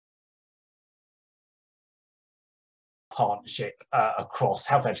partnership across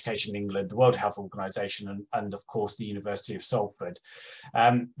Health Education England, the World Health Organization, and of course the University of Salford.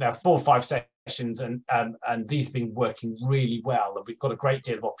 There are 4 or 5 sessions, and these have been working really well, and we've got a great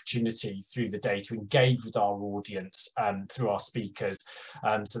deal of opportunity through the day to engage with our audience through our speakers.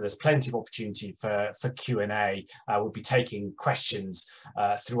 So there's plenty of opportunity for Q&A. We'll be taking questions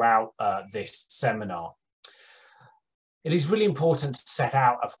throughout this seminar. It is really important to set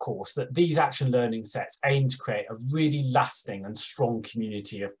out, of course, that these action learning sets aim to create a really lasting and strong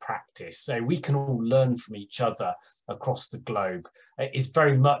community of practice, so we can all learn from each other across the globe. It is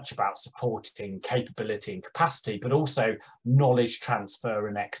very much about supporting capability and capacity, but also knowledge transfer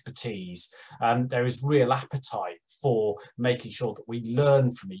and expertise. There is real appetite for making sure that we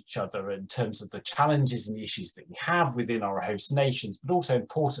learn from each other in terms of the challenges and the issues that we have within our host nations, but also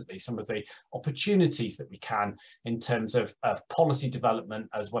importantly, some of the opportunities that we can in terms of policy development,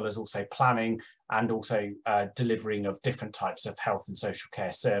 as well as also planning and also delivering of different types of health and social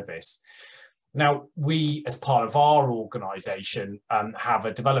care service. Now, we, as part of our organisation, have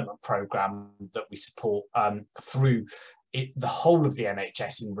a development programme that we support through the whole of the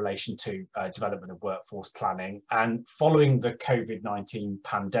NHS in relation to development of workforce planning. And following the COVID-19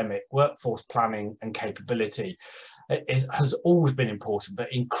 pandemic, workforce planning and capability has always been important,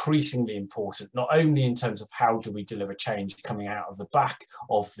 but increasingly important, not only in terms of how do we deliver change coming out of the back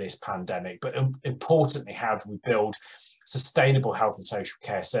of this pandemic, but importantly, how do we build sustainable health and social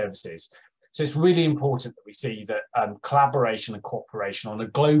care services. So it's really important that we see that collaboration and cooperation on a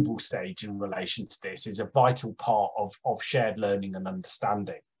global stage in relation to this is a vital part of shared learning and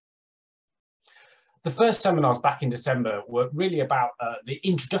understanding. The first seminars back in December were really about the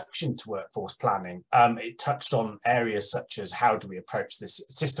introduction to workforce planning. It touched on areas such as how do we approach this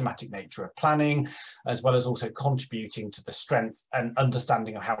systematic nature of planning, as well as also contributing to the strength and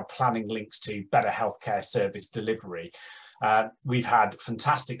understanding of how planning links to better healthcare service delivery. We've had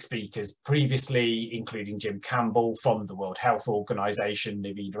fantastic speakers previously, including Jim Campbell from the World Health Organization,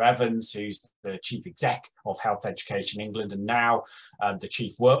 Navina Evans, who's the Chief Exec of Health Education England, and now the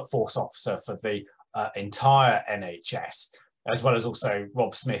Chief Workforce Officer for the entire NHS, as well as also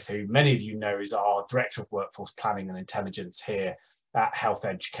Rob Smith, who many of you know is our Director of Workforce Planning and Intelligence here at Health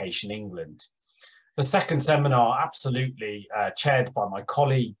Education England. The second seminar, absolutely chaired by my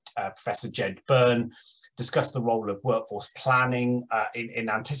colleague, Professor Jed Byrne, discussed the role of workforce planning in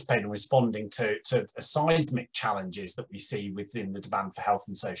anticipating and responding to seismic challenges that we see within the demand for health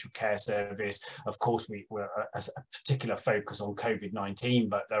and social care service. Of course, we're a particular focus on COVID-19,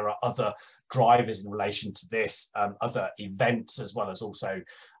 but there are other drivers in relation to this, other events, as well as also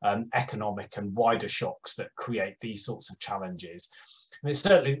economic and wider shocks that create these sorts of challenges. And it's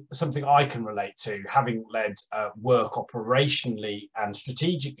certainly something I can relate to, having led work operationally and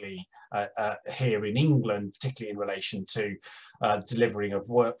strategically here in England, particularly in relation to delivering of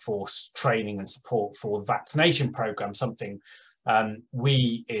workforce training and support for the vaccination programme, something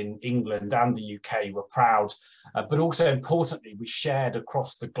we in England and the UK were proud, but also importantly, we shared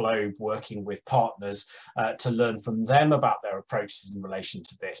across the globe working with partners to learn from them about their approaches in relation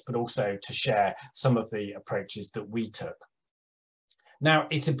to this, but also to share some of the approaches that we took. Now,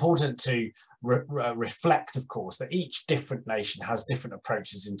 it's important to reflect, of course, that each different nation has different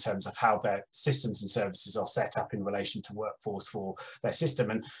approaches in terms of how their systems and services are set up in relation to workforce for their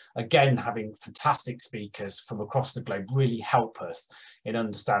system. And again, having fantastic speakers from across the globe really help us in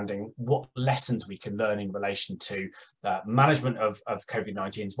understanding what lessons we can learn in relation to management of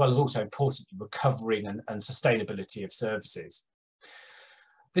COVID-19, as well as also importantly, recovering and sustainability of services.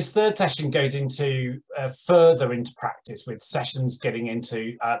 This third session goes into further into practice, with sessions getting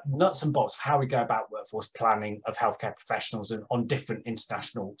into nuts and bolts of how we go about workforce planning of healthcare professionals and on different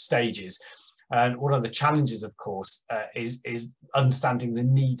international stages. And one of the challenges, of course, is understanding the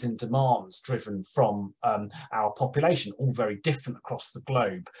needs and demands driven from our population, all very different across the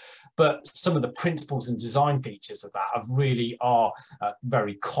globe. But some of the principles and design features of that really are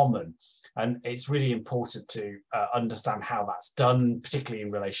very common. And it's really important to understand how that's done, particularly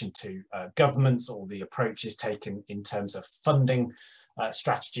in relation to governments or the approaches taken in terms of funding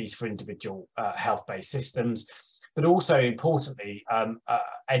strategies for individual health-based systems. But also importantly,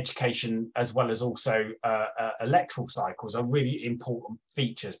 education as well as also electoral cycles are really important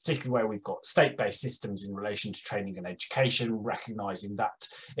features, particularly where we've got state-based systems in relation to training and education, recognising that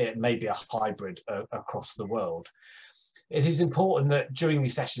it may be a hybrid across the world. It is important that during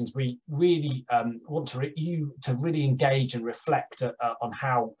these sessions we really want to really engage and reflect on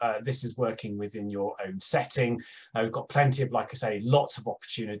how this is working within your own setting. We've got plenty of, like I say, lots of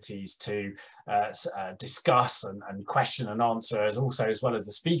opportunities to discuss and question and answer, as well as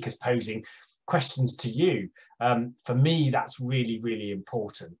the speakers posing questions to you. For me, that's really, really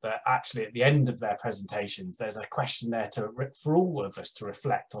important, that actually at the end of their presentations, there's a question there for all of us to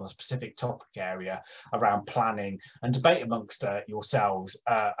reflect on a specific topic area around planning and debate amongst yourselves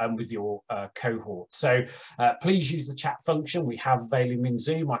and with your cohort. So please use the chat function. We have available in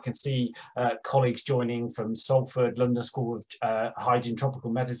Zoom. I can see colleagues joining from Salford, London School of Hygiene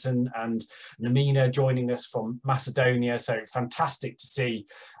Tropical Medicine, and Namina joining us from Macedonia. So fantastic to see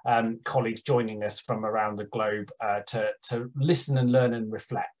colleagues joining us from around the globe to listen and learn and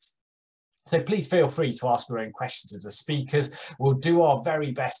reflect. So please feel free to ask your own questions of the speakers. We'll do our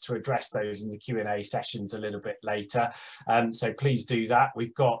very best to address those in the Q&A sessions a little bit later. So please do that.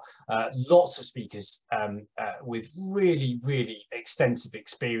 We've got lots of speakers with really, really extensive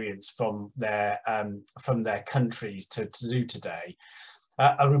experience from their countries to do today.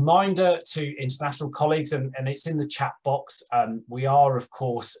 A reminder to international colleagues, and it's in the chat box, we are of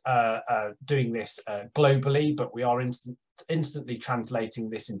course doing this globally, but we are instantly translating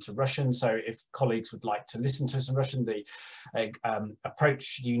this into Russian. So if colleagues would like to listen to us in Russian, the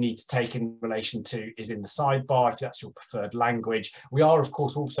approach you need to take in relation to is in the sidebar if that's your preferred language. We are of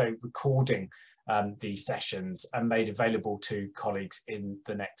course also recording these sessions and made available to colleagues in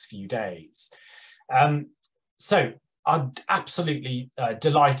the next few days. So I'm absolutely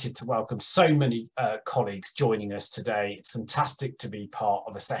delighted to welcome so many colleagues joining us today. It's fantastic to be part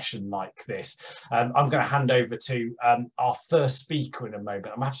of a session like this. I'm going to hand over to our first speaker in a moment.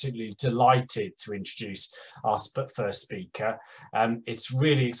 I'm absolutely delighted to introduce our first speaker. It's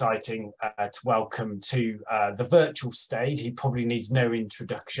really exciting to welcome to the virtual stage. He probably needs no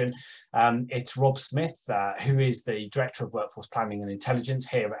introduction. It's Rob Smith, who is the Director of Workforce Planning and Intelligence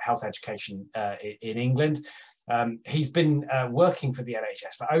here at Health Education in England. He's been working for the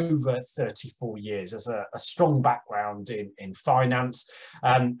NHS for over 34 years, as a strong background in finance,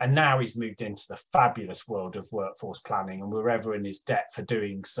 and now he's moved into the fabulous world of workforce planning, and we're ever in his debt for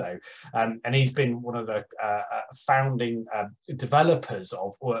doing so. And he's been one of the founding developers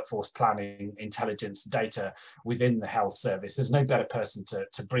of workforce planning intelligence data within the health service. There's no better person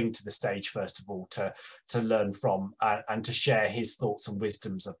to bring to the stage, first of all, to learn from and to share his thoughts and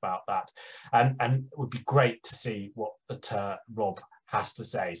wisdoms about that. And it would be great to see what Rob has to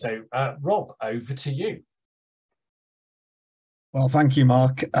say. So Rob, over to you. Well, thank you,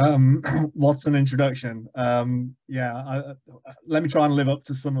 Mark. What's an introduction? Yeah, let me try and live up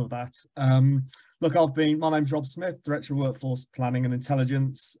to some of that. Look, my name's Rob Smith, Director of Workforce Planning and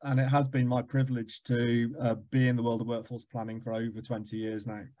Intelligence, and it has been my privilege to be in the world of workforce planning for over 20 years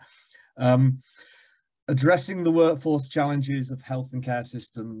now. Addressing the workforce challenges of health and care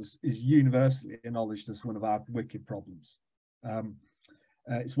systems is universally acknowledged as one of our wicked problems.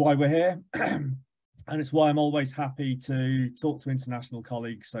 It's why we're here, and it's why I'm always happy to talk to international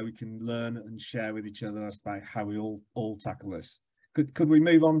colleagues so we can learn and share with each other about how we all tackle this. Could we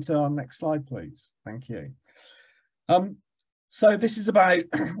move on to our next slide, please? Thank you. So this is about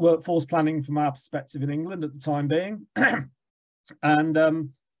workforce planning from our perspective in England at the time being.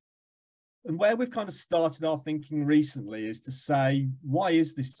 And where we've kind of started our thinking recently is to say, why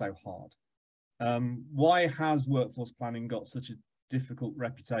is this so hard? Why has workforce planning got such a difficult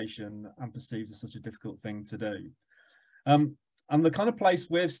reputation and perceived as such a difficult thing to do? And the kind of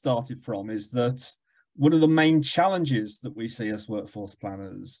place we've started from is that one of the main challenges that we see as workforce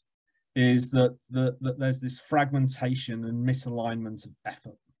planners is that there's this fragmentation and misalignment of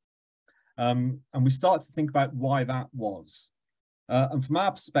effort. And we start to think about why that was. And from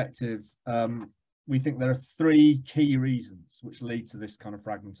our perspective, we think there are three key reasons which lead to this kind of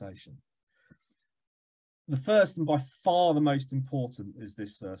fragmentation. The first and by far the most important is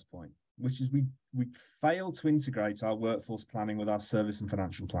this first point, which is we fail to integrate our workforce planning with our service and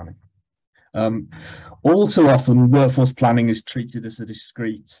financial planning. All too often, workforce planning is treated as a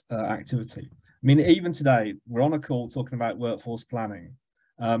discrete activity. I mean, even today, we're on a call talking about workforce planning,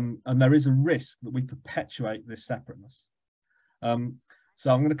 and there is a risk that we perpetuate this separateness. So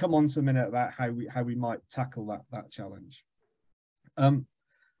I'm going to come on to a minute about how we might tackle that challenge.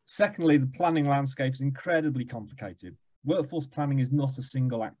 Secondly, the planning landscape is incredibly complicated. Workforce planning is not a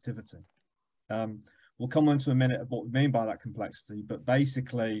single activity. We'll come on to a minute of what we mean by that complexity, but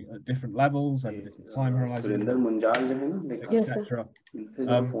basically at different levels, over different time horizons, etc. It's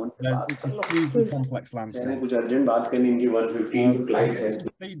a hugely complex landscape.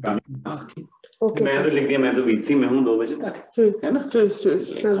 Feedback. Okay, मैं तो लिख दिया, मैं तो VC में हूँ 2 बजे तक.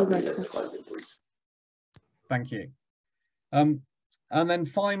 Thank you. And then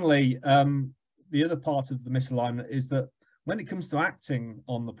finally, the other part of the misalignment is that when it comes to acting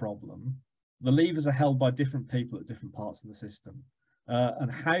on the problem, the levers are held by different people at different parts of the system.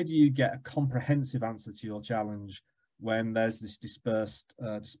 and how do you get a comprehensive answer to your challenge when there's this dispersed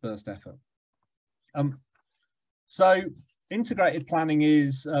effort? So integrated planning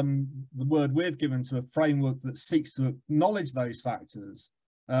is the word we've given to a framework that seeks to acknowledge those factors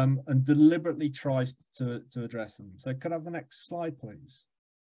and deliberately tries to address them. So could I have the next slide, please?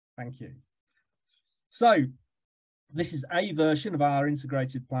 Thank you. So this is a version of our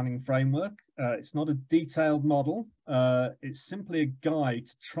integrated planning framework. It's not a detailed model. It's simply a guide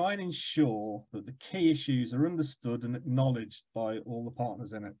to try and ensure that the key issues are understood and acknowledged by all the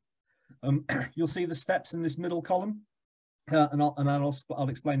partners in it. You'll see the steps in this middle column, and I'll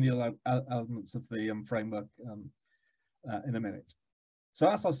explain the elements of the framework in a minute. So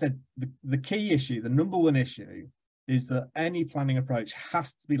as I said, the key issue, the number one issue, is that any planning approach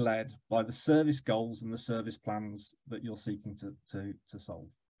has to be led by the service goals and the service plans that you're seeking to solve.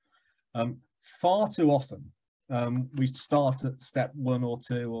 Far too often, we start at step 1 or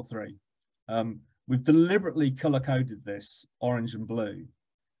 2 or 3. We've deliberately color-coded this orange and blue.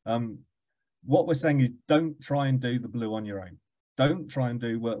 What we're saying is don't try and do the blue on your own. Don't try and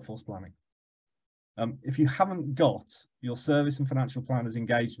do workforce planning. If you haven't got your service and financial planners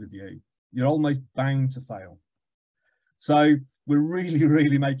engaged with you, you're almost bound to fail. So we're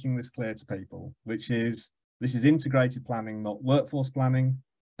really making this clear to people, which is this is integrated planning, not workforce planning.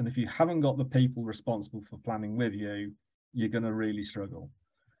 And if you haven't got the people responsible for planning with you, you're going to really struggle.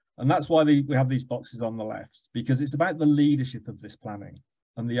 And that's why we have these boxes on the left, because it's about the leadership of this planning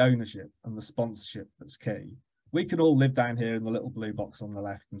and the ownership and the sponsorship that's key. We can all live down here in the little blue box on the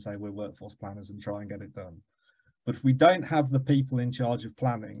left and say we're workforce planners and try and get it done. But if we don't have the people in charge of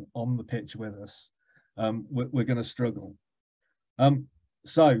planning on the pitch with us, we're going to struggle.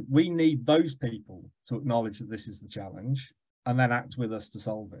 So we need those people to acknowledge that this is the challenge and then act with us to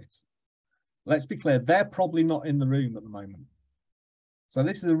solve it. Let's be clear, they're probably not in the room at the moment. So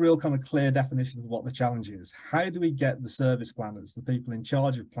this is a real kind of clear definition of what the challenge is. How do we get the service planners, the people in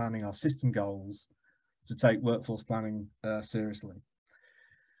charge of planning our system goals, to take workforce planning seriously?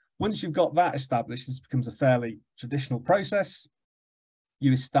 Once you've got that established, this becomes a fairly traditional process.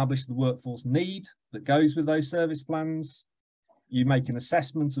 You establish the workforce need that goes with those service plans. You make an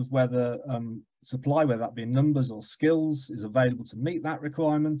assessment of whether supply, whether that be numbers or skills, is available to meet that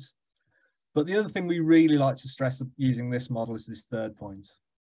requirement. But the other thing we really like to stress using this model is this third point,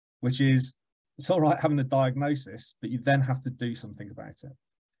 which is it's all right having a diagnosis, but you then have to do something about it.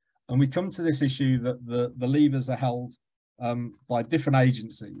 And we come to this issue that the levers are held by different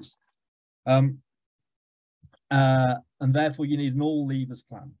agencies. And therefore you need an all levers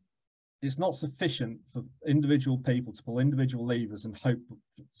plan. It's not sufficient for individual people to pull individual levers and hope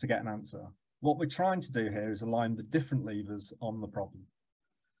to get an answer. What we're trying to do here is align the different levers on the problem.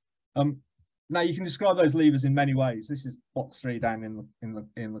 Now you can describe those levers in many ways. This is box 3 down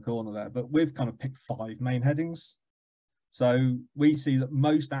in the corner there, but we've kind of picked 5 main headings. So we see that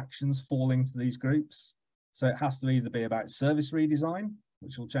most actions fall into these groups. So it has to either be about service redesign,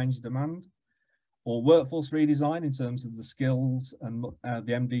 which will change demand, or workforce redesign in terms of the skills and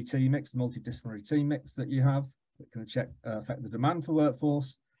the MDT mix, the multidisciplinary team mix that you have that can affect the demand for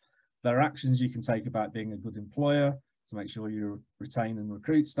workforce. There are actions you can take about being a good employer to make sure you retain and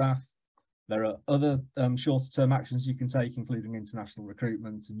recruit staff. There are other shorter term actions you can take, including international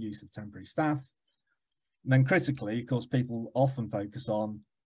recruitment and use of temporary staff. And then critically, of course, people often focus on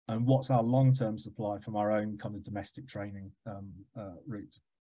and what's our long-term supply from our own kind of domestic training route.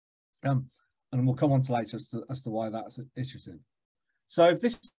 And we'll come on to later as to why that's iterative. So if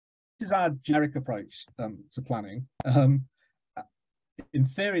this is our generic approach to planning, in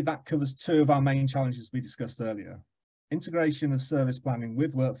theory, that covers 2 of our main challenges we discussed earlier: integration of service planning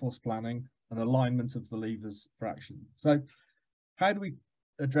with workforce planning and alignment of the levers for action. So how do we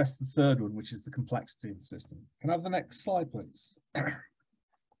address the third one, which is the complexity of the system? Can I have the next slide, please?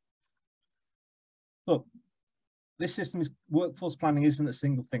 Look, this system is workforce planning isn't a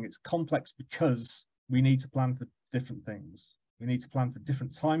single thing. It's complex because we need to plan for different things. We need to plan for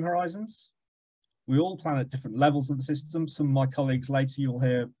different time horizons. We all plan at different levels of the system. Some of my colleagues later you'll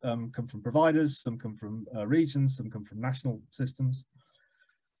hear come from providers, some come from regions, some come from national systems.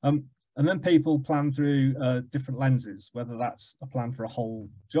 And then people plan through different lenses, whether that's a plan for a whole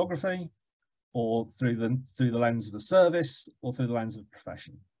geography or through the lens of a service or through the lens of a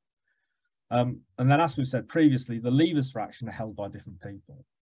profession. And then, as we've said previously, the levers for action are held by different people.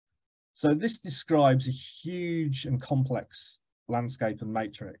 So this describes a huge and complex landscape and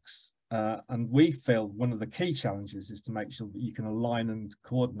matrix. And we feel one of the key challenges is to make sure that you can align and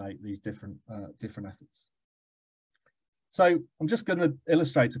coordinate these different efforts. So I'm just going to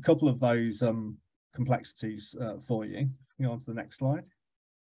illustrate a couple of those complexities for you. Go on to the next slide.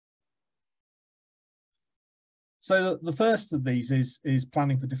 So the first of these is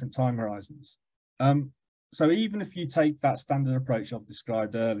planning for different time horizons. So even if you take that standard approach I've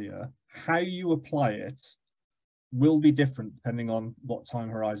described earlier, how you apply it will be different depending on what time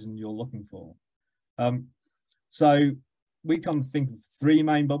horizon you're looking for. So we kind of think of 3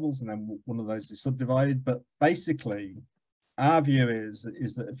 main bubbles, and then one of those is subdivided. But basically, our view is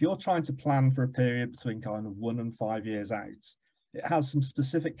that if you're trying to plan for a period between kind of 1 and 5 years out, it has some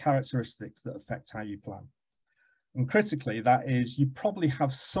specific characteristics that affect how you plan. And critically, that is, you probably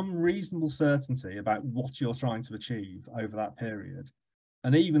have some reasonable certainty about what you're trying to achieve over that period,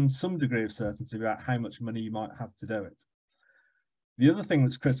 and even some degree of certainty about how much money you might have to do it. The other thing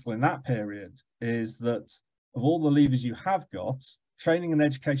that's critical in that period is that of all the levers you have got, training and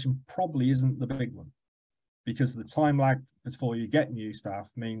education probably isn't the big one, because the time lag before you get new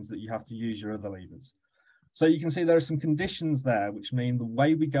staff means that you have to use your other levers. So you can see there are some conditions there which mean the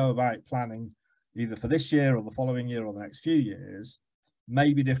way we go about planning either for this year or the following year or the next few years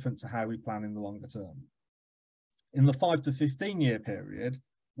may be different to how we plan in the longer term. In the 5 to 15 year period,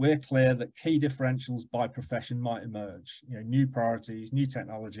 we're clear that key differentials by profession might emerge, new priorities, new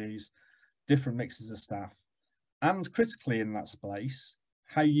technologies, different mixes of staff. And critically in that space,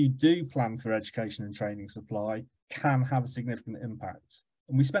 how you do plan for education and training supply can have a significant impact.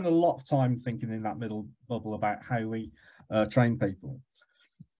 And we spend a lot of time thinking in that middle bubble about how we train people.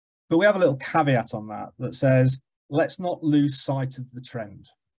 But we have a little caveat on that says, let's not lose sight of the trend.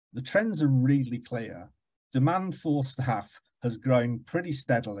 The trends are really clear. Demand for staff has grown pretty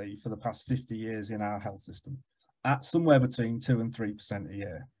steadily for the past 50 years in our health system, at somewhere between 2 and 3% a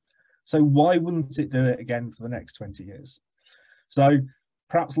year. So why wouldn't it do it again for the next 20 years? So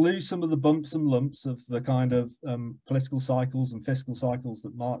perhaps lose some of the bumps and lumps of the kind of political cycles and fiscal cycles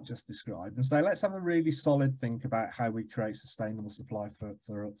that Mark just described, and say, let's have a really solid think about how we create sustainable supply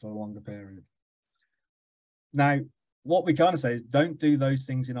for a longer period. Now, what we kind of say is don't do those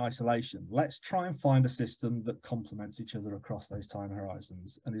things in isolation. Let's try and find a system that complements each other across those time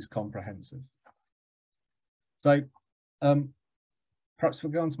horizons and is comprehensive. So perhaps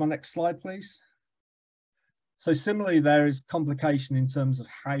we'll go on to my next slide, please. So similarly, there is complication in terms of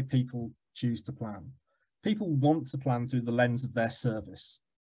how people choose to plan. People want to plan through the lens of their service.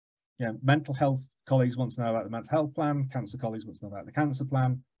 Mental health colleagues want to know about the mental health plan, cancer colleagues want to know about the cancer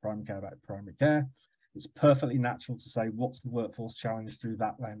plan, primary care about primary care. It's perfectly natural to say, what's the workforce challenge through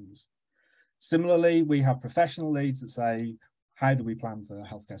that lens? Similarly, we have professional leads that say, how do we plan for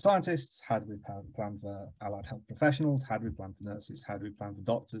healthcare scientists? How do we plan for allied health professionals? How do we plan for nurses? How do we plan for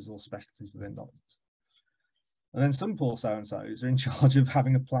doctors or specialties within doctors? And then some poor so-and-sos are in charge of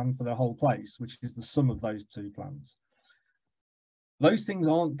having a plan for the whole place, which is the sum of those two plans. Those things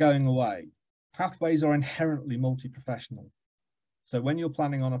aren't going away. Pathways are inherently multi-professional. So when you're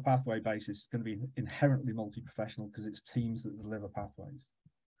planning on a pathway basis, it's going to be inherently multi-professional because it's teams that deliver pathways.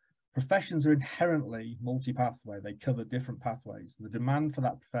 Professions are inherently multi-pathway. They cover different pathways. The demand for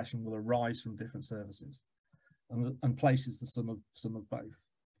that profession will arise from different services and places the sum of both.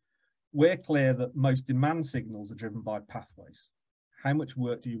 We're clear that most demand signals are driven by pathways. How much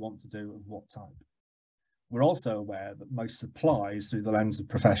work do you want to do of what type? We're also aware that most supply is through the lens of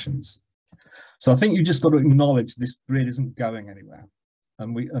professions. So I think you've just got to acknowledge this grid isn't going anywhere.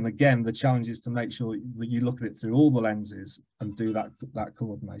 And again, the challenge is to make sure that you look at it through all the lenses and do that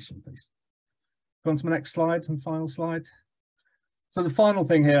coordination piece. Go on to my next slide and final slide. So the final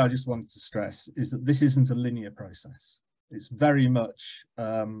thing here I just wanted to stress is that this isn't a linear process. It's very much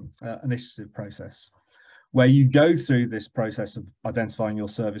an iterative process where you go through this process of identifying your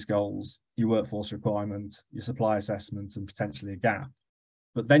service goals, your workforce requirement, your supply assessment, and potentially a gap.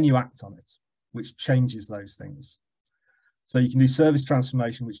 But then you act on it, which changes those things. So you can do service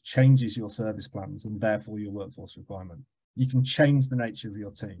transformation, which changes your service plans and therefore your workforce requirement. You can change the nature of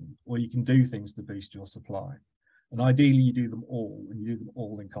your team, or you can do things to boost your supply. And ideally you do them all, and you do them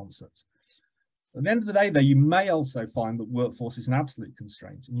all in concert. At the end of the day, though, you may also find that workforce is an absolute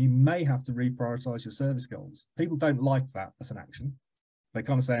constraint, and you may have to reprioritize your service goals. People don't like that as an action. They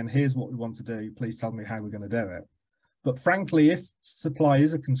kind of say, and here's what we want to do, please tell me how we're going to do it. But frankly, if supply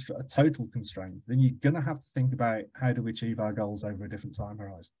is a total constraint, then you're going to have to think about how do we achieve our goals over a different time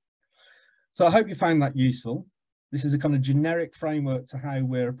horizon. So I hope you found that useful. This is a kind of generic framework to how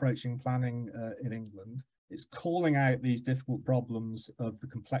we're approaching planning in England. It's calling out these difficult problems of the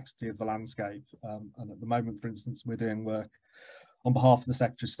complexity of the landscape. And at the moment, for instance, we're doing work on behalf of the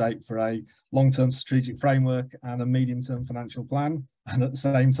Secretary of State for a long-term strategic framework and a medium-term financial plan. And at the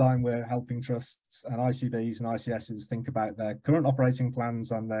same time, we're helping trusts and ICBs and ICSs think about their current operating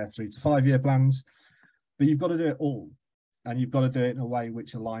plans and their 3 to 5 year plans. but you've got to do it all, and you've got to do it in a way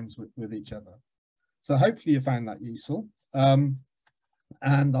which aligns with each other. So hopefully you found that useful. And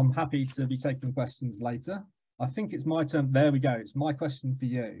I'm happy to be taking questions later. I think it's my turn. There we go. It's my question for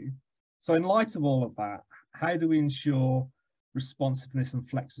you. So in light of all of that, how do we ensure responsiveness and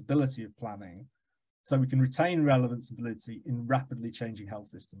flexibility of planning so we can retain relevance and validity in rapidly changing health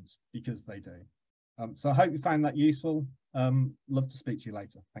systems, because they do. So I hope you found that useful. Love to speak to you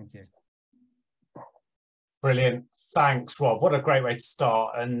later. Thank you. Brilliant. Thanks, Rob. What a great way to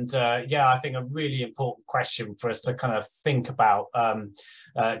start. And yeah, I think a really important question for us to kind of think about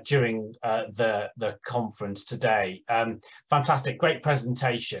during the conference today. Fantastic, great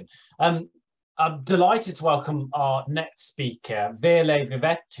presentation. I'm delighted to welcome our next speaker, Veerle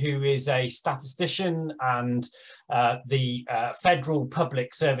Vivet, who is a statistician and the Federal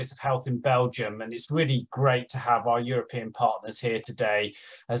Public Service of Health in Belgium. And it's really great to have our European partners here today.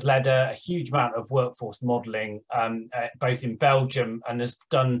 Has led a huge amount of workforce modelling, both in Belgium, and has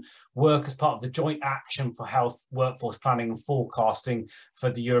done work as part of the Joint Action for Health Workforce Planning and Forecasting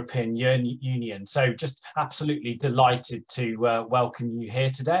for the European Union. So just absolutely delighted to welcome you here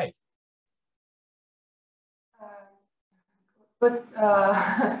today. Good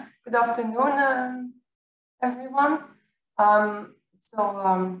afternoon, everyone. As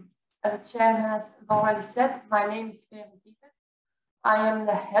the chair has already said, my name is Veerle Vivet. I am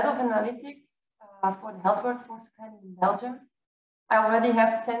the head of analytics for the health workforce planning in Belgium. I already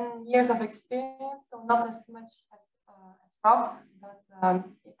have 10 years of experience, so not as much as Rob, but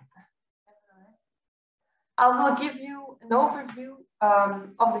I will give you an overview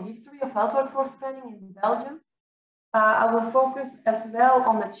of the history of health workforce planning in Belgium. I will focus as well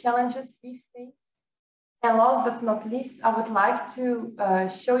on the challenges we face. And last but not least, I would like to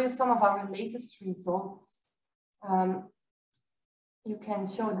show you some of our latest results. You can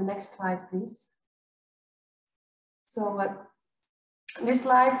show the next slide, please. So this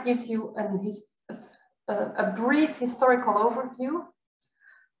slide gives you a brief historical overview,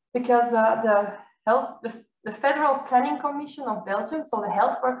 because the Federal Planning Commission of Belgium, so the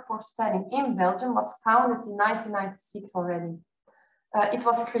health workforce planning in Belgium, was founded in 1996 already. It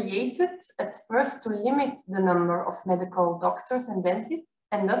was created at first to limit the number of medical doctors and dentists,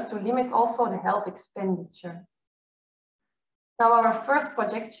 and thus to limit also the health expenditure. Now, our first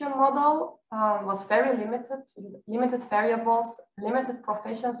projection model was very limited variables, limited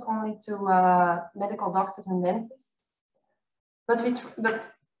professions only to medical doctors and dentists. But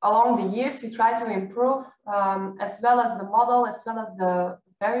along the years, we try to improve as well as the model, as well as the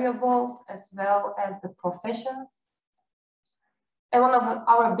variables, as well as the professions. And one of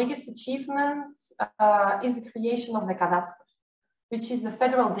our biggest achievements is the creation of the cadastre, which is the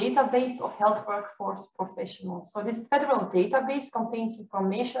federal database of health workforce professionals. So this federal database contains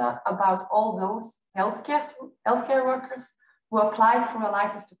information about all those healthcare workers who applied for a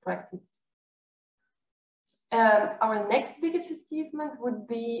license to practice. Our next biggest achievement would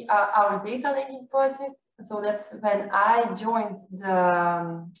be our data linking project. So that's when I joined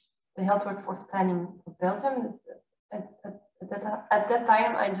the health workforce planning of Belgium. At that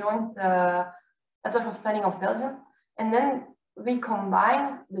time, I joined the health workforce planning of Belgium. And then we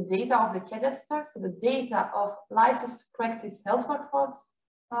combined the data of the cadastre, so the data of licensed to practice health workforce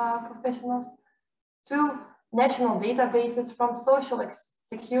professionals, to national databases from Social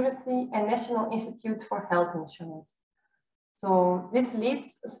Security and National Institute for Health Insurance. So this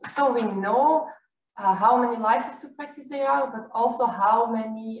leads, so we know how many licensed to practice there are, but also how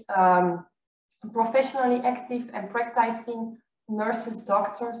many professionally active and practicing nurses,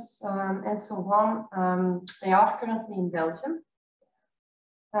 doctors, and so on, they are currently in Belgium.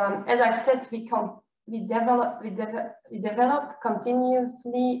 As I've said, we develop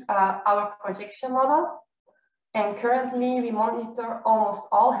continuously our projection model. And currently, we monitor almost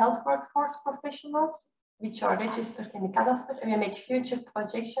all health workforce professionals, which are registered in the cadastre, and we make future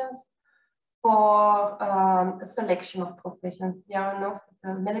projections for a selection of professions. There are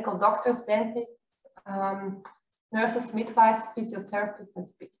medical doctors, dentists, nurses, midwives, physiotherapists, and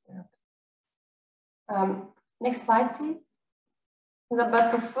speech therapists. Next slide, please.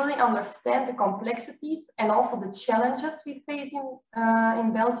 But to fully understand the complexities and also the challenges we face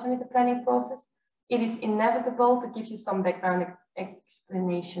in Belgium with the planning process, it is inevitable to give you some background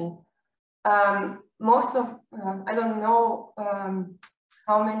explanation. I don't know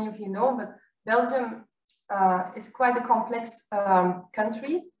how many of you know, but Belgium is quite a complex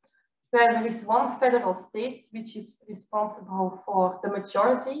country, where there is one federal state which is responsible for the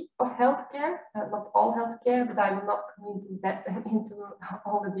majority of healthcare, not all healthcare, but I will not go into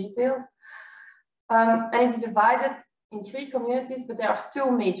all the details. And it's divided in 3 communities, but there are 2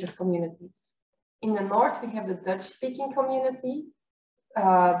 major communities. In the north, we have the Dutch-speaking community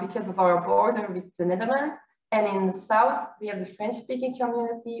because of our border with the Netherlands. And in the south, we have the French-speaking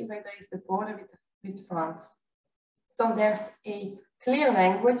community where there is the border with France. So there's a clear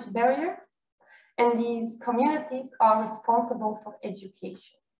language barrier. And these communities are responsible for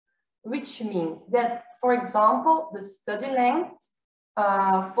education, which means that, for example, the study length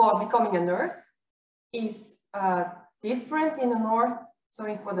for becoming a nurse is different in the north.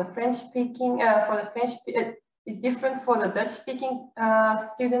 Sorry, for the French-speaking, is different for the Dutch-speaking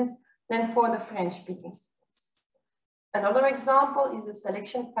students than for the French-speaking students. Another example is the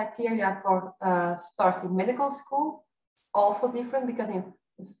selection criteria for starting medical school, also different because in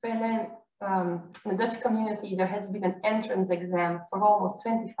the Dutch community, there has been an entrance exam for almost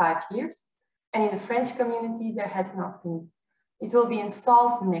 25 years. And in the French community, there has not been. It will be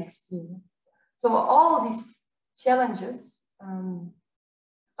installed next year. So all these challenges,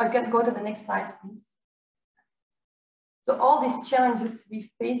 I can go to the next slide, please. So all these challenges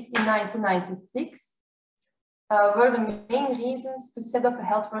we faced in 1996 were the main reasons to set up a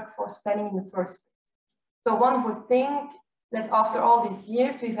health workforce planning in the first place. So one would think that after all these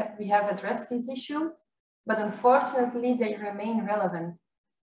years, we have addressed these issues, but unfortunately, they remain relevant.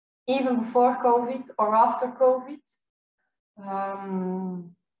 Even before COVID or after COVID,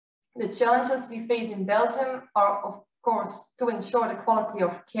 the challenges we face in Belgium are, of course, to ensure the quality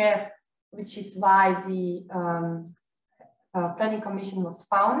of care, which is why the Planning Commission was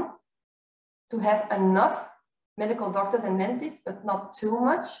founded, to have enough medical doctors and dentists, but not too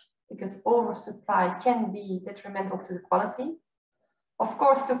much, because oversupply can be detrimental to the quality. Of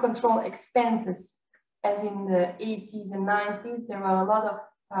course, to control expenses, as in the 80s and 90s, there were a lot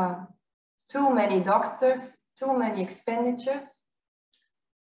of too many doctors, too many expenditures.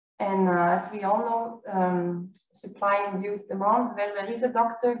 And as we all know, supply-induced demand, where there is a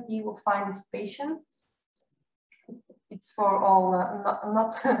doctor, he will find his patients. It's for all,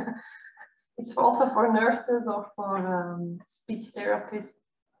 it's also for nurses or for speech therapists.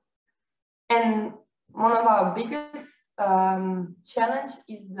 And one of our biggest challenge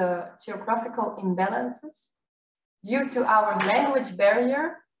is the geographical imbalances. Due to our language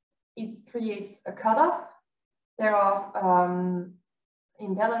barrier, it creates a cutoff. There are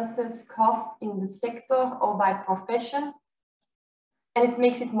imbalances caused in the sector or by profession. And it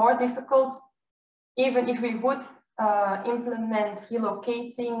makes it more difficult, even if we would implement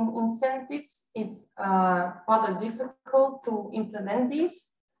relocating incentives, it's rather difficult to implement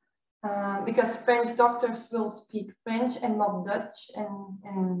these. Because French doctors will speak French and not Dutch,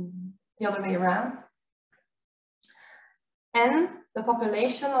 and the other way around. And the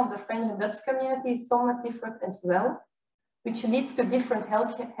population of the French and Dutch community is somewhat different as well, which leads to different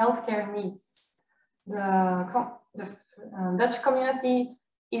healthcare needs. The Dutch community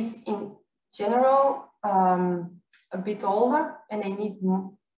is in general a bit older, and they need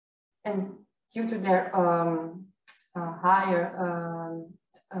more, and due to their higher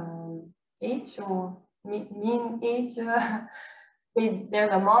age or mean age, their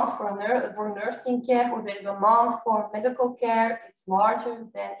demand for nursing care or their demand for medical care is larger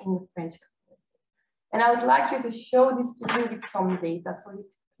than in the French community. And I would like you to show this to you with some data. So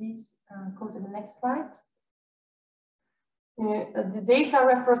please go to the next slide. The data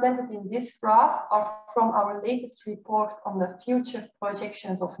represented in this graph are from our latest report on the future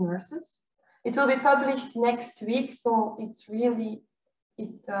projections of nurses. It will be published next week, so it's really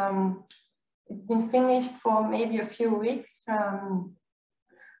it's been finished for maybe a few weeks.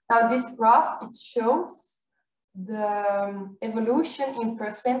 Now this graph, it shows the evolution in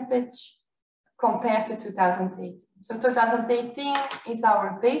percentage compared to 2018. So 2018 is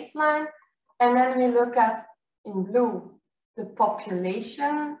our baseline, and then we look at, in blue, the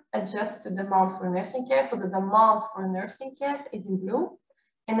population adjusted to demand for nursing care. So the demand for nursing care is in blue,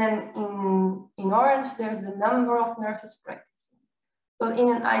 and then in orange, there's the number of nurses practicing. So in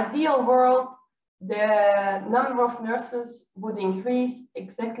an ideal world, the number of nurses would increase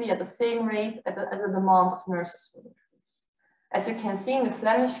exactly at the same rate as the demand of nurses would increase. As you can see in the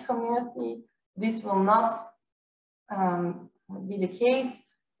Flemish community, this will not be the case.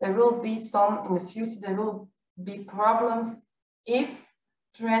 There will be some in the future, there will be problems if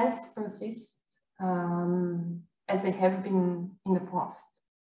trends persist as they have been in the past.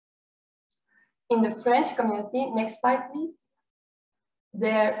 In the French community, next slide please.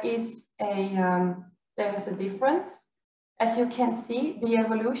 There is a difference. As you can see, the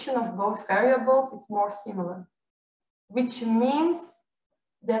evolution of both variables is more similar, which means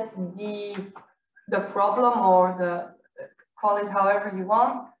that the problem, or call it however you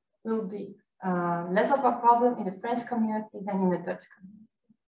want, will be less of a problem in the French community than in the Dutch community.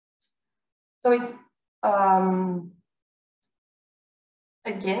 So it's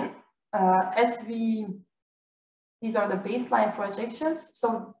again, these are the baseline projections.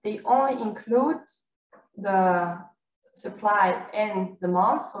 So they only include the supply and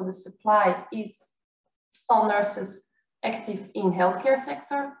demand. So the supply is all nurses active in healthcare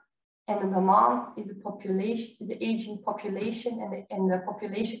sector, and the demand is the population, the aging population, and the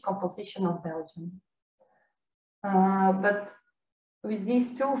population composition of Belgium. But with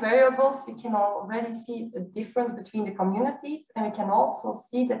these two variables, we can already see a difference between the communities, and we can also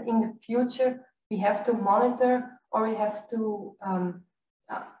see that in the future we have to monitor, or we have to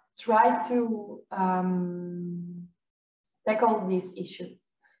try to tackle these issues.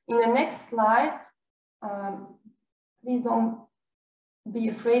 In the next slide, please don't be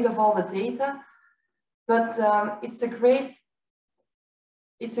afraid of all the data, but it's a great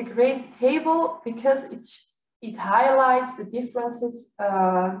table because it highlights the differences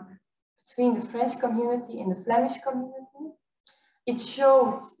between the French community and the Flemish community. It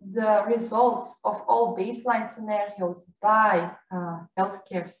shows the results of all baseline scenarios by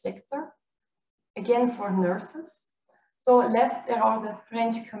healthcare sector, again for nurses. So left there are the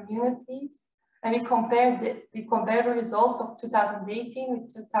French communities, and we compare the results of 2018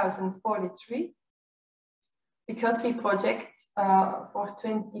 with 2043, because we project for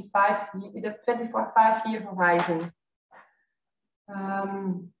 25 with a 25-year horizon.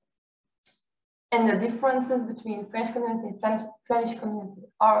 And the differences between French community and Flemish community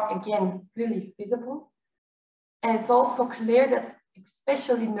are again really visible. And it's also clear that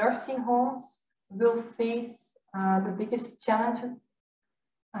especially nursing homes will face the biggest challenges.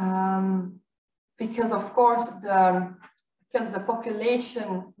 Because of course, because the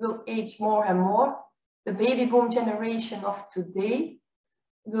population will age more and more, the baby boom generation of today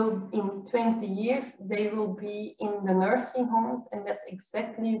will, in 20 years, they will be in the nursing homes, and that's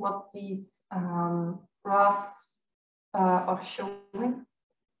exactly what these graphs are showing.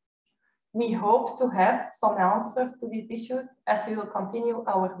 We hope to have some answers to these issues as we will continue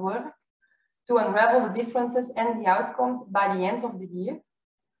our work to unravel the differences and the outcomes by the end of the year.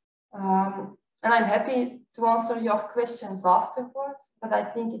 And I'm happy to answer your questions afterwards, but I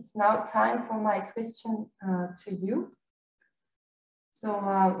think it's now time for my question to you. So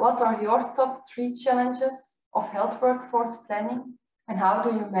what are your top 3 challenges of health workforce planning, and how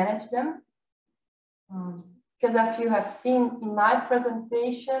do you manage them? Because as you have seen in my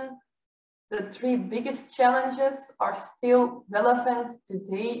presentation, the 3 biggest challenges are still relevant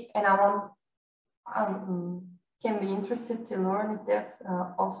today, and can be interested to learn if there's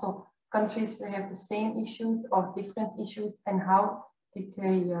also countries where have the same issues or different issues, and how did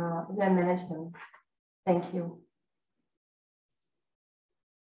they manage them. Thank you.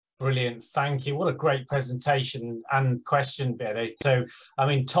 Brilliant, thank you. What a great presentation and question, Veerle. So, I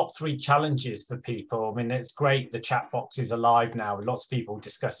mean, top 3 challenges for people. I mean, it's great the chat box is alive now with lots of people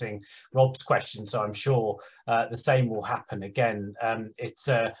discussing Rob's question, so I'm sure the same will happen again. It's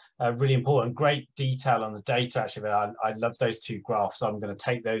a really important, great detail on the data, actually. I love those 2 graphs. I'm going to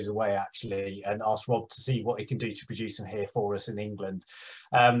take those away, actually, and ask Rob to see what he can do to produce them here for us in England.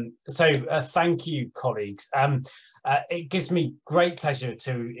 Thank you, colleagues. It gives me great pleasure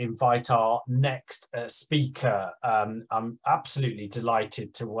to invite our next speaker. I'm absolutely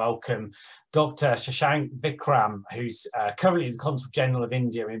delighted to welcome Dr. Shashank Vikram, who's currently the Consul General of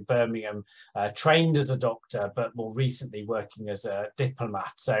India in Birmingham, trained as a doctor, but more recently working as a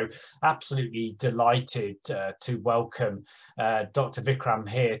diplomat. So absolutely delighted to welcome Dr. Vikram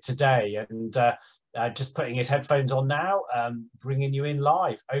here today. And just putting his headphones on now, bringing you in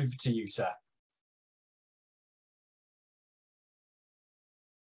live. Over to you, sir.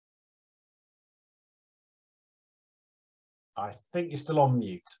 I think you're still on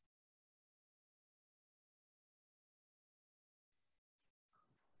mute.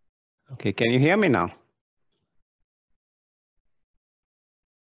 Okay, can you hear me now?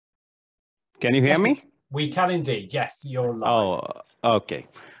 Can you hear me? We can indeed. Yes, you're live. Oh, okay.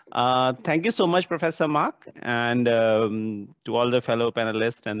 Thank you so much, Professor Mark, and to all the fellow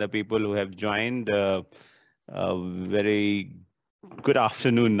panelists and the people who have joined. Very good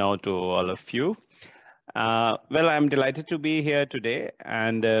afternoon now to all of you. Well, I'm delighted to be here today,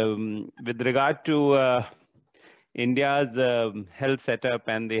 and with regard to India's health setup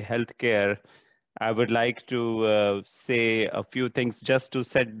and the healthcare, I would like to say a few things just to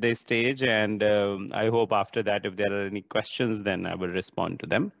set the stage, and I hope after that, if there are any questions, then I will respond to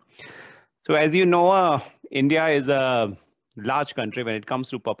them. So as you know, India is a large country. When it comes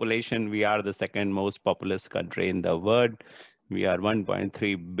to population, we are the 2nd most populous country in the world. We are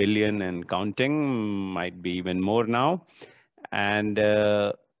 1.3 billion and counting, might be even more now. And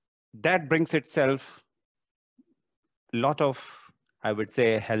that brings itself a lot of, I would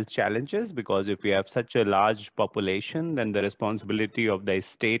say, health challenges, because if we have such a large population, then the responsibility of the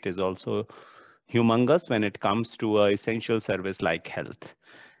state is also humongous when it comes to an essential service like health.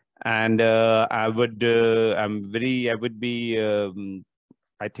 And I would be,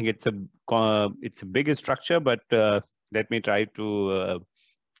 I think it's a big structure, but let me try to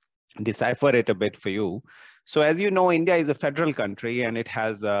decipher it a bit for you. So as you know, India is a federal country and it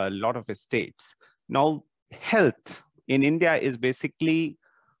has a lot of states. Now, health in India is basically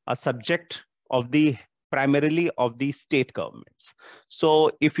a subject of primarily of the state governments.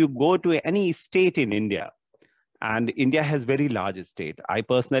 So if you go to any state in India, and India has very large state. I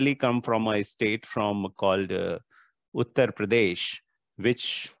personally come from a state called Uttar Pradesh,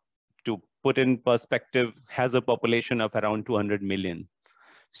 which, to put in perspective, has a population of around 200 million.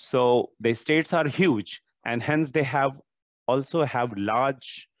 So the states are huge, and hence they also have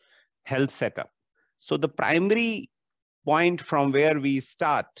large health setup. So the primary point from where we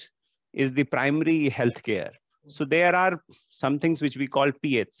start is the primary healthcare. So there are some things which we call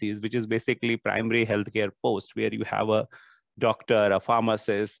PHCs, which is basically primary healthcare post, where you have a doctor, a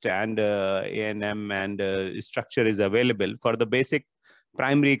pharmacist, and A&M, and structure is available for the basic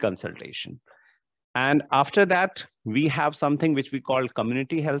primary consultation. And after that, we have something which we call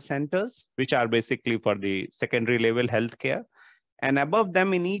community health centers, which are basically for the secondary level healthcare. And above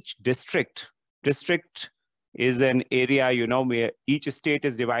them, in each district is an area, where each state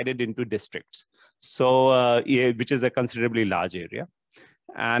is divided into districts. So, which is a considerably large area.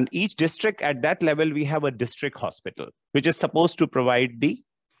 And each district at that level, we have a district hospital, which is supposed to provide the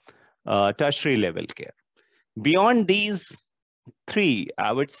tertiary level care. Beyond these three,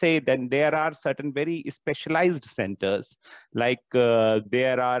 I would say then there are certain very specialized centers, like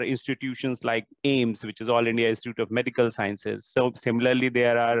there are institutions like AIIMS, which is All India Institute of Medical Sciences. So similarly,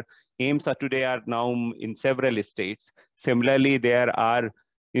 there are AIIMS today are now in several states. Similarly, there are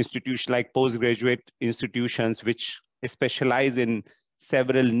institutions like postgraduate institutions which specialize in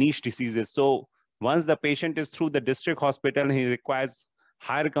several niche diseases. So once the patient is through the district hospital and he requires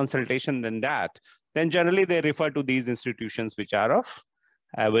higher consultation than that, then generally they refer to these institutions which are of,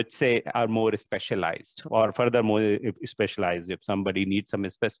 I would say, are more specialized, or furthermore specialized if somebody needs some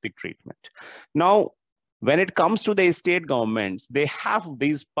specific treatment. Now, when it comes to the state governments, they have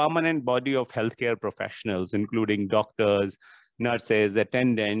these permanent body of healthcare professionals, including doctors, nurses,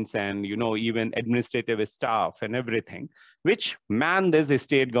 attendants, and even administrative staff and everything, which man these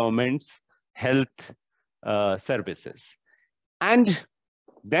state governments' health services. And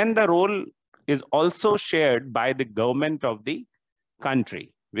then the role is also shared by the government of the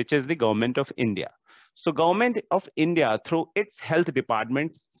country, which is the government of India. So government of India, through its health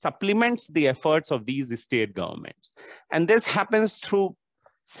departments, supplements the efforts of these state governments. And this happens through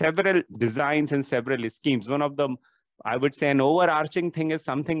several designs and several schemes. One of them, I would say, an overarching thing is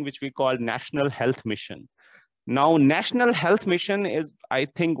something which we call National Health Mission. Now, National Health Mission is, I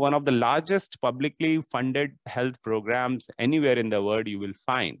think, one of the largest publicly funded health programs anywhere in the world you will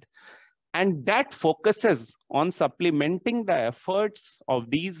find. And that focuses on supplementing the efforts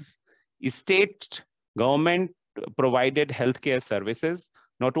of these state government provided healthcare services,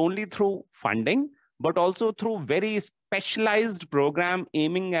 not only through funding, but also through very specialized program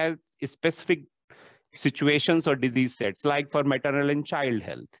aiming at specific situations or disease sets, like for maternal and child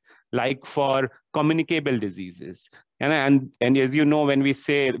health, like for communicable diseases. And as you know, when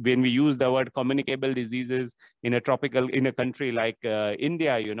we use the word communicable diseases in a country like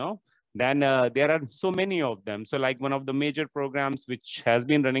India, then there are so many of them. So like one of the major programs which has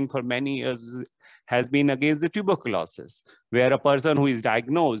been running for many years has been against the tuberculosis, where a person who is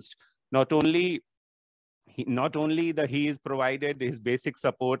diagnosed, not only he is provided his basic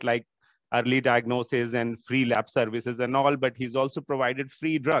support like early diagnosis and free lab services and all, but he's also provided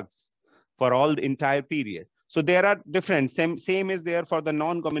free drugs for all the entire period. So there are different, same is there for the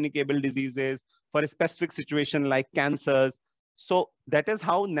non-communicable diseases, for a specific situation like cancers. So that is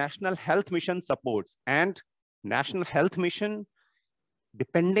how National Health Mission supports. And National Health Mission,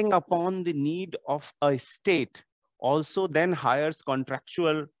 depending upon the need of a state, also then hires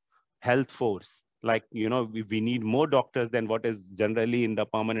contractual health force. Like, we need more doctors than what is generally in the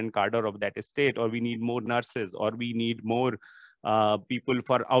permanent cadre of that state, or we need more nurses, or we need more people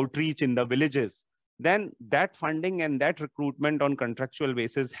for outreach in the villages. Then that funding and that recruitment on contractual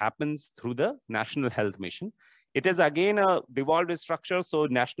basis happens through the National Health Mission. It is again a devolved structure. So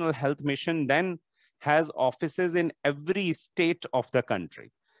National Health Mission then has offices in every state of the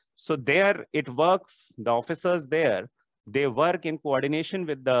country. So there it works, the officers there, they work in coordination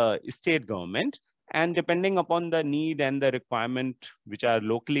with the state government, And depending upon the need and the requirement which are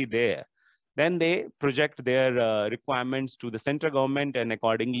locally there, then they project their requirements to the central government, and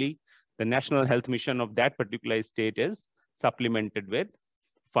accordingly, the national health mission of that particular state is supplemented with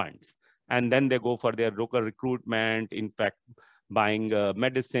funds. And then they go for their local recruitment, in fact, buying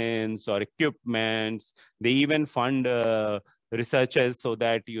medicines or equipments. They even fund researchers so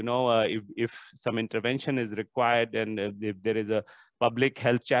that, if some intervention is required and if there is a public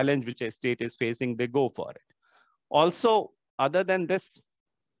health challenge which a state is facing, they go for it. Also, other than this,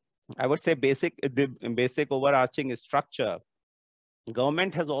 I would say the basic overarching structure,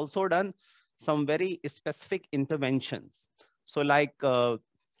 government has also done some very specific interventions. So like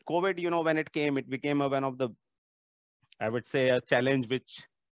COVID, when it came, it became one of the, I would say, a challenge which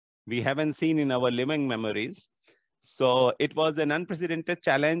we haven't seen in our living memories. So it was an unprecedented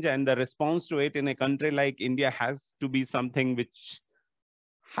challenge, and the response to it in a country like India has to be something which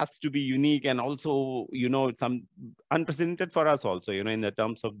has to be unique, and also, some unprecedented for us also, in the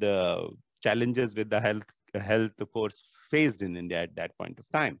terms of the challenges with the health force faced in India at that point of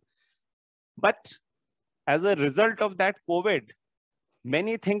time. But as a result of that COVID,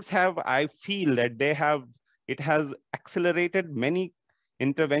 many things have, I feel that it has accelerated many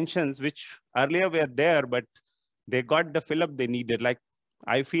interventions which earlier were there, but they got the fill-up they needed. Like,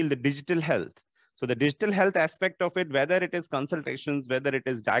 I feel the digital health. So the digital health aspect of it, whether it is consultations, whether it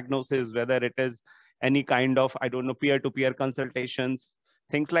is diagnosis, whether it is any kind of, I don't know, peer-to-peer consultations,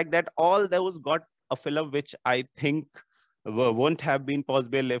 things like that, all those got a fill-up, which I think won't have been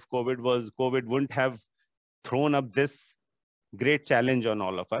possible if COVID wouldn't have thrown up this great challenge on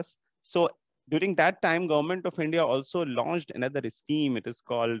all of us. So during that time, Government of India also launched another scheme. It is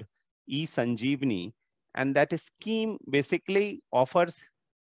called e-Sanjeevani. And that scheme basically offers,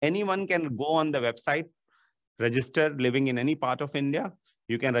 anyone can go on the website, register living in any part of India.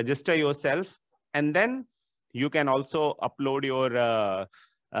 You can register yourself, and then you can also upload your,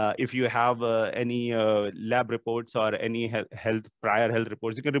 if you have any lab reports or any prior health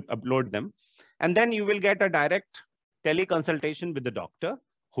reports, you can upload them. And then you will get a direct teleconsultation with the doctor,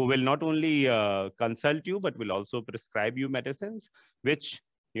 who will not only consult you, but will also prescribe you medicines, which,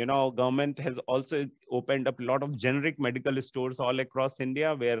 government has also opened up a lot of generic medical stores all across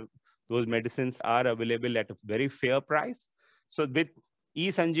India, where those medicines are available at a very fair price. So with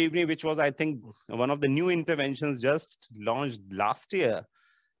e-Sanjeevani, which was, I think, one of the new interventions just launched last year,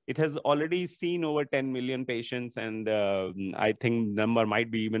 it has already seen over 10 million patients. And I think number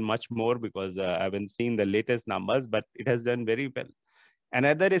might be even much more, because I haven't seen the latest numbers, but it has done very well.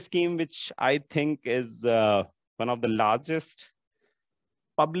 Another scheme which I think is one of the largest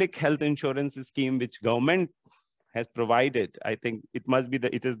public health insurance scheme which government has provided, I think it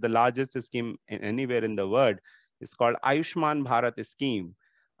is the largest scheme anywhere in the world. It's called Ayushman Bharat scheme,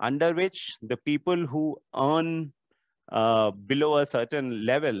 under which the people who earn below a certain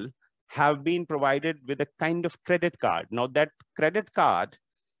level have been provided with a kind of credit card. Now that credit card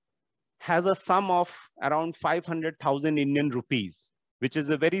has a sum of around 500,000 Indian rupees, which is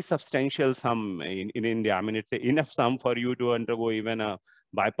a very substantial sum in India. I mean, it's enough sum for you to undergo even a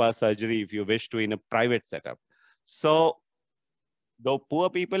bypass surgery if you wish to in a private setup. So the poor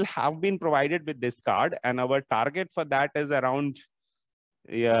people have been provided with this card, and our target for that is around,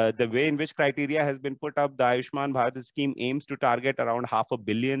 the way in which criteria has been put up, the Ayushman Bharat scheme aims to target around 500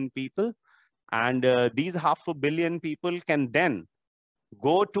 million people. And these 500 million people can then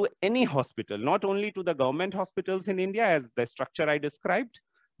go to any hospital, not only to the government hospitals in India as the structure I described,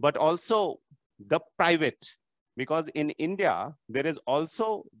 but also the private. Because in India, there is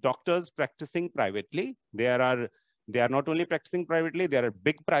also doctors practicing privately. They are not only practicing privately, there are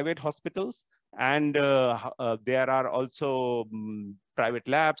big private hospitals, and there are also private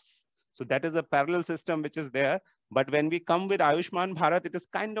labs. So that is a parallel system which is there. But when we come with Ayushman Bharat, it is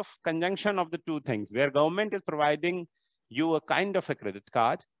kind of conjunction of the two things, where government is providing you a kind of a credit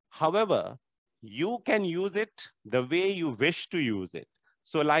card. However, you can use it the way you wish to use it.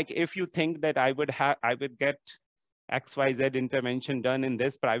 So like, if you think that I would get XYZ intervention done in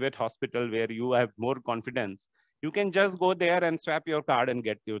this private hospital where you have more confidence, you can just go there and swap your card and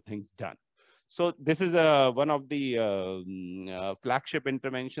get your things done. So this is one of the flagship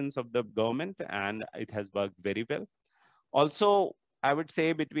interventions of the government, and it has worked very well. Also, I would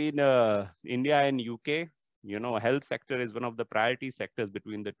say between India and UK, health sector is one of the priority sectors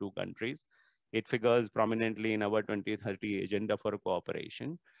between the two countries. It figures prominently in our 2030 agenda for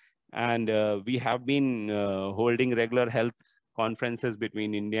cooperation. And we have been holding regular health conferences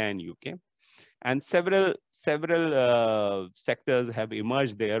between India and UK. And several sectors have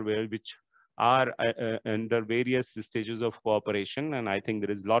emerged there, which are under various stages of cooperation, and I think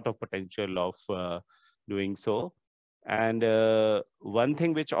there is a lot of potential of doing so. And one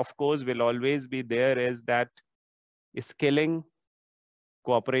thing which of course will always be there is that skilling,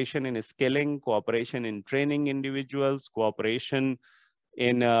 cooperation in skilling, cooperation in training individuals, cooperation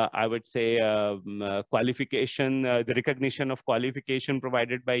in, I would say, qualification, the recognition of qualification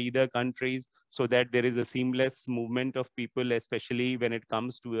provided by either countries, so that there is a seamless movement of people, especially when it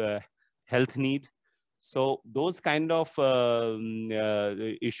comes to a health need. So those kind of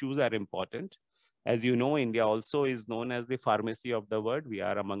issues are important. As you know, India also is known as the pharmacy of the world. We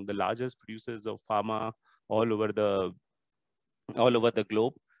are among the largest producers of pharma all over the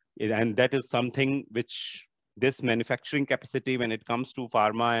globe. And that is something which this manufacturing capacity when it comes to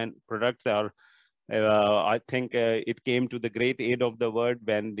pharma and products are, I think it came to the great aid of the world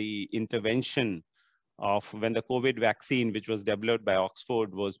when the intervention of when the COVID vaccine, which was developed by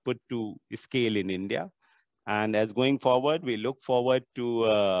Oxford, was put to scale in India. And as going forward, we look forward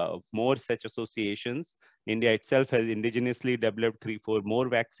to more such associations. India itself has indigenously developed 3-4 more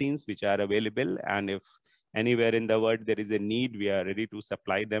vaccines which are available. And if anywhere in the world there is a need, we are ready to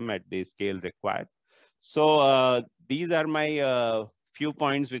supply them at the scale required. So these are my few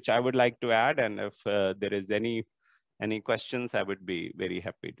points which I would like to add. And if there is any questions, I would be very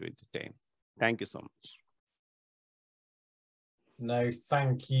happy to entertain. Thank you so much. No,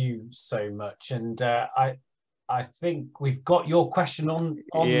 thank you so much. And I think we've got your question on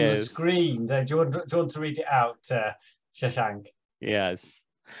Yes. the screen. Do you want to read it out, Shashank? Yes.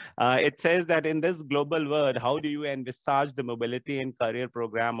 It says that in this global world, how do you envisage the mobility and career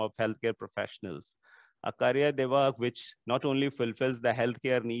program of healthcare professionals? A career they work which not only fulfills the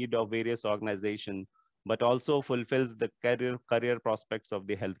healthcare need of various organizations, but also fulfills the career prospects of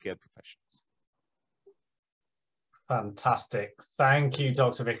the healthcare professionals. Fantastic. Thank you,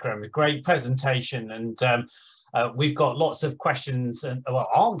 Dr. Vikram. Great presentation. And we've got lots of questions and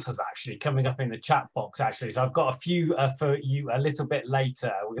answers actually coming up in the chat box actually. So I've got a few for you a little bit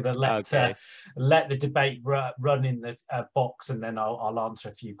later. We're going to let the debate run in the box, and then I'll answer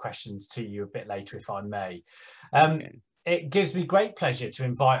a few questions to you a bit later if I may. It gives me great pleasure to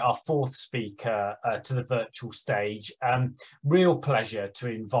invite our fourth speaker to the virtual stage. Real pleasure to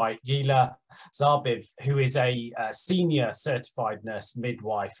invite Gila Zarbiv, who is a senior certified nurse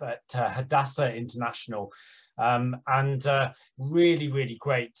midwife at Hadassah International. And really, really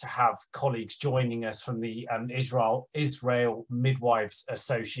great to have colleagues joining us from the Israel Midwives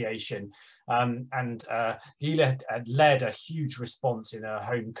Association. And Gila had led a huge response in her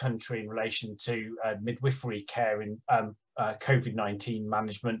home country in relation to midwifery care in COVID-19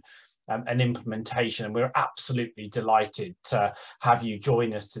 management and implementation. And we're absolutely delighted to have you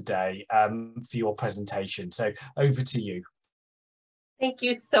join us today for your presentation. So over to you. Thank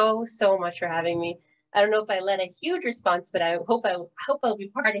you so much for having me. I don't know if I led a huge response, but I hope I'll be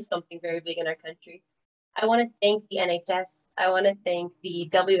part of something very big in our country. I want to thank the NHS. I want to thank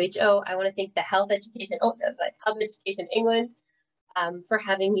the WHO. I want to thank the Health Education England for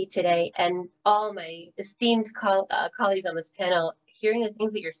having me today, and all my esteemed colleagues on this panel. Hearing the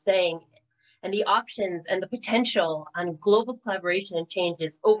things that you're saying and the options and the potential on global collaboration and change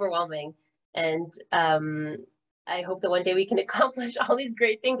is overwhelming. And I hope that one day we can accomplish all these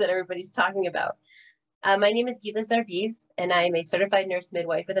great things that everybody's talking about. My name is Gila Zarbiv, and I'm a certified nurse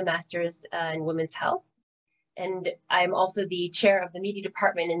midwife with a master's in women's health. And I'm also the chair of the media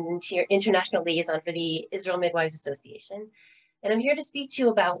department and international liaison for the Israel Midwives Association. And I'm here to speak to you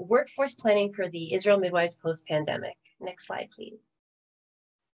about workforce planning for the Israel midwives post-pandemic. Next slide, please.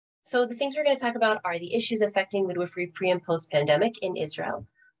 So the things we're going to talk about are the issues affecting midwifery pre and post-pandemic in Israel.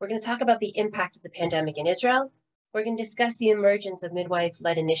 We're going to talk about the impact of the pandemic in Israel. We're going to discuss the emergence of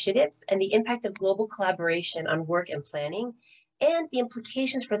midwife-led initiatives and the impact of global collaboration on work and planning, and the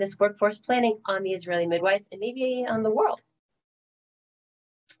implications for this workforce planning on the Israeli midwives and maybe on the world.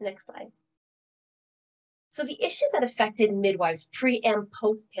 Next slide. So the issues that affected midwives pre and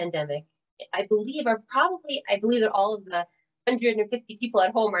post-pandemic, I believe that all of the 150 people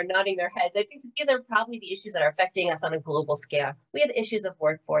at home are nodding their heads. I think that these are probably the issues that are affecting us on a global scale. We have issues of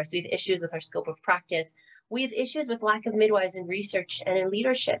workforce, we have issues with our scope of practice, we have issues with lack of midwives in research and in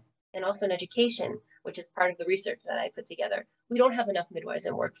leadership, and also in education, which is part of the research that I put together. We don't have enough midwives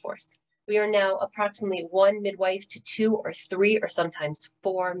in workforce. We are now approximately 1 midwife to 2 or 3 or sometimes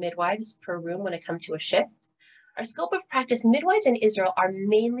 4 midwives per room when it comes to a shift. Our scope of practice, midwives in Israel are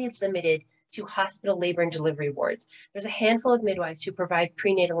mainly limited to hospital labor and delivery wards. There's a handful of midwives who provide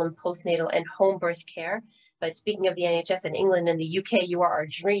prenatal and postnatal and home birth care. But speaking of the NHS in England and the UK, you are our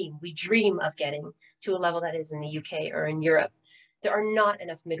dream. We dream of getting to a level that is in the UK or in Europe. There are not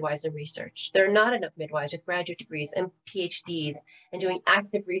enough midwives in research. There are not enough midwives with graduate degrees and PhDs and doing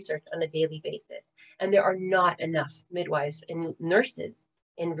active research on a daily basis. And there are not enough midwives and nurses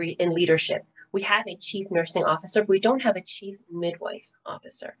in leadership. We have a chief nursing officer, but we don't have a chief midwife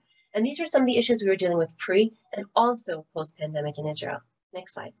officer. And these are some of the issues we were dealing with pre and also post-pandemic in Israel.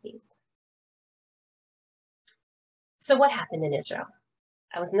 Next slide, please. So what happened in Israel?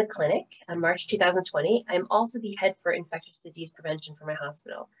 I was in the clinic in March 2020. I'm also the head for infectious disease prevention for my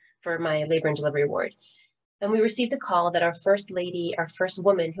hospital, for my labor and delivery ward. And we received a call that our first lady, our first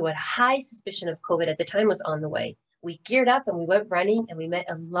woman who had high suspicion of COVID at the time was on the way. We geared up and we went running and we met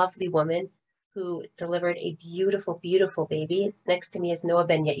a lovely woman who delivered a beautiful, beautiful baby. Next to me is Noah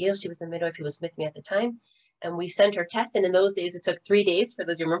Ben Yair. She was the midwife who was with me at the time. And we sent her test. And in those days, it took 3 days. For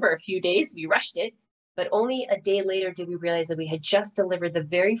those who remember, a few days, we rushed it. But only a day later did we realize that we had just delivered the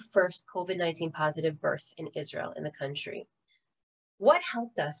very first COVID-19 positive birth in Israel, in the country. What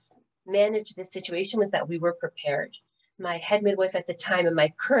helped us manage this situation was that we were prepared. My head midwife at the time and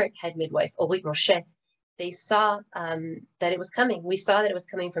my current head midwife, Orit Roche, they saw that it was coming. We saw that it was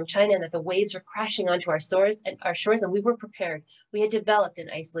coming from China and that the waves were crashing onto our shores, and we were prepared. We had developed an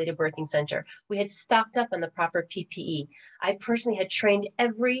isolated birthing center. We had stocked up on the proper PPE. I personally had trained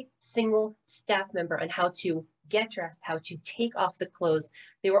every single staff member on how to get dressed, how to take off the clothes.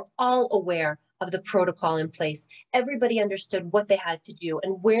 They were all aware of the protocol in place. Everybody understood what they had to do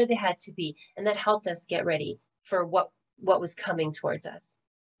and where they had to be, and that helped us get ready for what was coming towards us.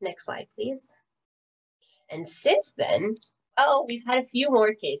 Next slide, please. And since then, we've had a few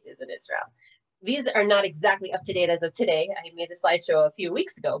more cases in Israel. These are not exactly up to date as of today. I made the slideshow a few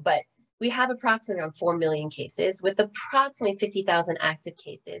weeks ago, but we have approximately around 4 million cases with approximately 50,000 active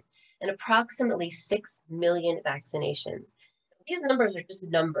cases and approximately 6 million vaccinations. These numbers are just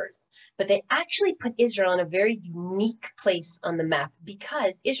numbers, but they actually put Israel in a very unique place on the map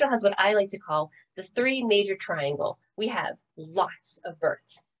because Israel has what I like to call the 3 major triangle. We have lots of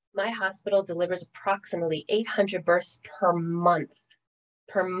births. My hospital delivers approximately 800 births per month.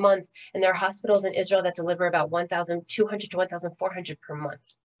 And there are hospitals in Israel that deliver about 1,200 to 1,400 per month.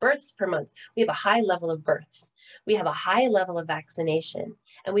 Births per month. We have a high level of births. We have a high level of vaccination.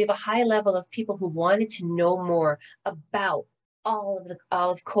 And we have a high level of people who wanted to know more about all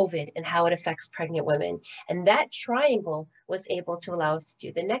of COVID and how it affects pregnant women. And that triangle was able to allow us to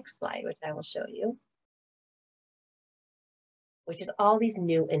do the next slide, which I will show you, which is all these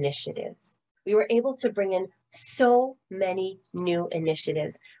new initiatives. We were able to bring in so many new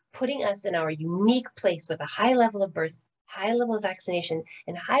initiatives, putting us in our unique place with a high level of birth, high level of vaccination,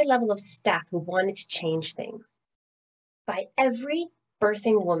 and high level of staff who wanted to change things. By every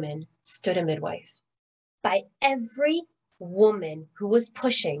birthing woman stood a midwife. By every woman who was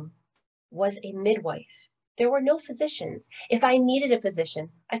pushing was a midwife. There were no physicians. If I needed a physician,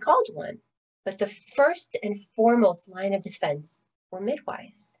 I called one. But the first and foremost line of defense were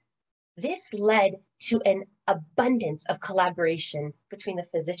midwives. This led to an abundance of collaboration between the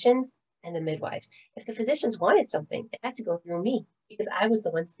physicians and the midwives. If the physicians wanted something, it had to go through me because I was the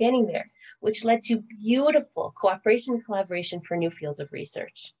one standing there, which led to beautiful cooperation and collaboration for new fields of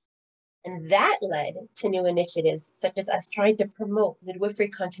research. And that led to new initiatives such as us trying to promote midwifery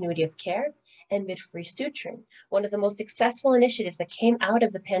continuity of care and midwifery suturing. One of the most successful initiatives that came out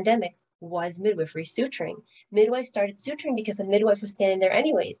of the pandemic was midwifery suturing. Midwives started suturing because the midwife was standing there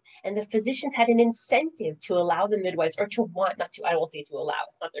anyways, and the physicians had an incentive to allow the midwives, or to want, not to, I won't say to allow,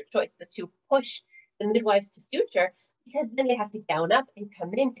 it's not their choice, but to push the midwives to suture, because then they have to gown up and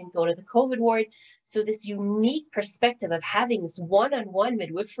come in and go to the COVID ward. So this unique perspective of having this one-on-one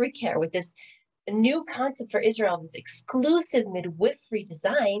midwifery care with this new concept for Israel, this exclusive midwifery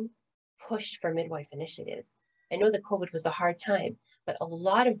design, pushed for midwife initiatives. I know that COVID was a hard time, but a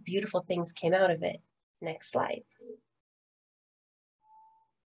lot of beautiful things came out of it. Next slide, please.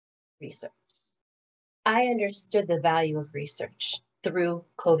 Research. I understood the value of research through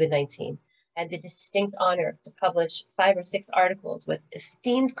COVID-19. I had the distinct honor to publish 5 or 6 articles with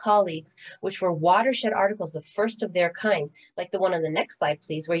esteemed colleagues, which were watershed articles, the first of their kind, like the one on the next slide,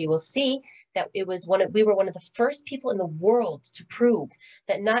 please, where you will see that we were one of the first people in the world to prove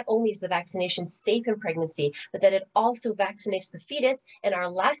that not only is the vaccination safe in pregnancy, but that it also vaccinates the fetus. And our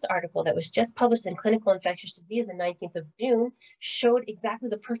last article that was just published in Clinical Infectious Disease on 19th of June showed exactly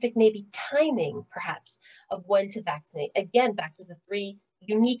the perfect, maybe timing, perhaps, of when to vaccinate. Again, back to the 3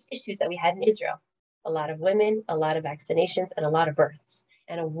 unique issues that we had in Israel: a lot of women, a lot of vaccinations, and a lot of births,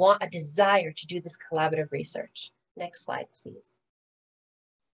 and a desire to do this collaborative research. Next slide, please.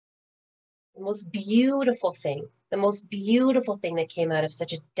 The most beautiful thing that came out of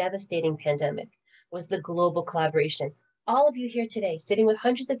such a devastating pandemic was the global collaboration. all of you here today, sitting with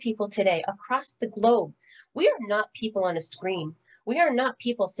hundreds of people today across the globe, we are not people on a screen. We are not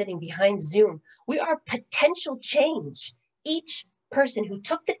people sitting behind Zoom. We are potential change. Each person who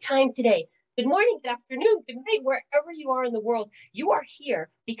took the time today, good morning, good afternoon, good night, wherever you are in the world, you are here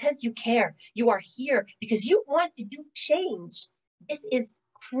because you care. You are here because you want to do change. This is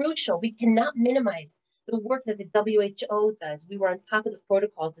crucial. We cannot minimize the work that the WHO does. We were on top of the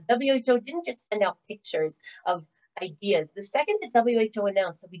protocols. The WHO didn't just send out pictures of ideas. The second the WHO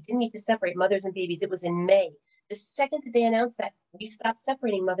announced that we didn't need to separate mothers and babies, it was in May. The second that they announced that we stopped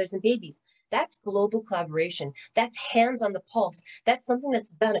separating mothers and babies, that's global collaboration. That's hands on the pulse. That's something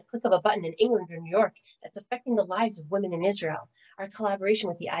that's done a click of a button in England or New York that's affecting the lives of women in Israel. Our collaboration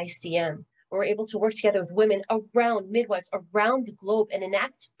with the ICM, we're able to work together with women around, midwives around the globe and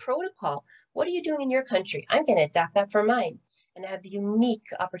enact protocol. What are you doing in your country? I'm going to adapt that for mine. And I have the unique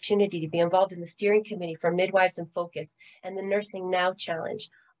opportunity to be involved in the steering committee for Midwives in Focus and the Nursing Now Challenge.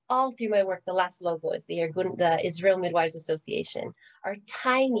 All through my work, the last logo is the Israel Midwives Association. Our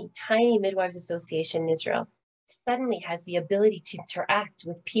tiny, tiny midwives association in Israel suddenly has the ability to interact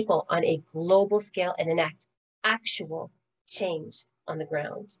with people on a global scale and enact actual change on the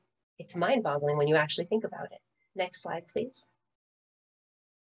ground. It's mind-boggling when you actually think about it. Next slide, please.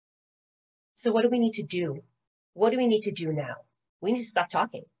 So what do we need to do? What do we need to do now? We need to stop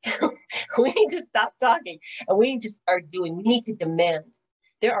talking. We need to stop talking and we need to start doing. We need to demand.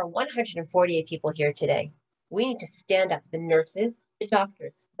 There are 148 people here today. We need to stand up, the nurses, the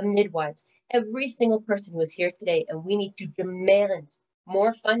doctors, the midwives, every single person who is here today, and we need to demand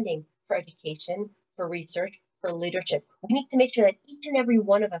more funding for education, for research, for leadership. We need to make sure that each and every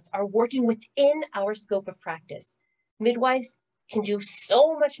one of us are working within our scope of practice. Midwives can do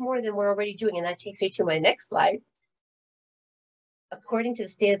so much more than we're already doing, and that takes me to my next slide. According to the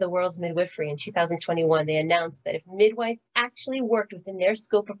State of the World's Midwifery in 2021, they announced that if midwives actually worked within their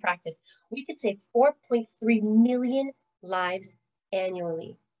scope of practice, we could save 4.3 million lives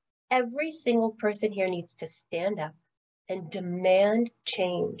annually. Every single person here needs to stand up and demand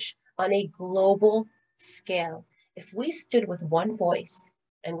change on a global scale. If we stood with one voice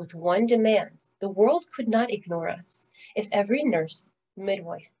and with one demand, the world could not ignore us. If every nurse,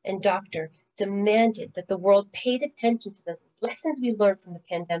 midwife, and doctor demanded that the world paid attention to the lessons we learned from the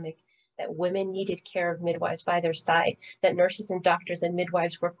pandemic, that women needed care of midwives by their side, that nurses and doctors and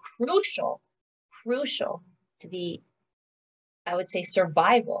midwives were crucial to the, I would say,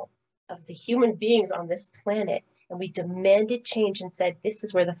 survival of the human beings on this planet, and we demanded change and said, this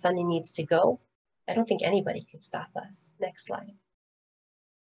is where the funding needs to go, I don't think anybody could stop us. Next slide.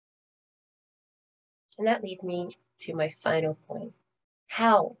 And that leads me to my final point.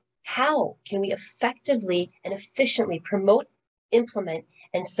 How can we effectively and efficiently promote, implement,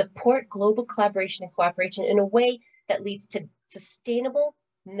 and support global collaboration and cooperation in a way that leads to sustainable,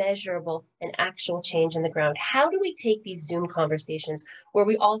 measurable, and actual change on the ground? How do we take these Zoom conversations where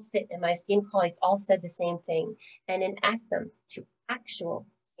we all sit, and my esteemed colleagues all said the same thing, and enact them to actual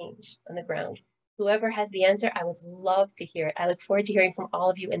change on the ground? Whoever has the answer, I would love to hear it. I look forward to hearing from all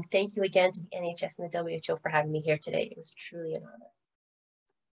of you, and thank you again to the NHS and the WHO for having me here today. It was truly an honor.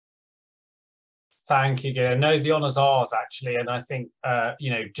 Thank you, Gila. No, the honour's ours, actually. And I think,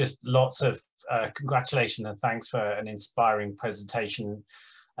 just lots of congratulations and thanks for an inspiring presentation.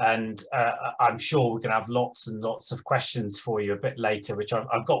 And I'm sure we're going to have lots and lots of questions for you a bit later, which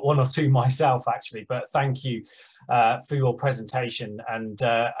I've got one or two myself, actually. But thank you for your presentation. And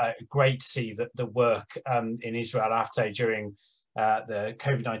great to see that the work in Israel, I have to say, during the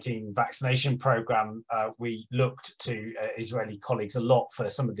COVID-19 vaccination program, we looked to Israeli colleagues a lot for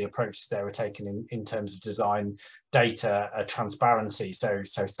some of the approaches they were taking in terms of design, data, transparency. So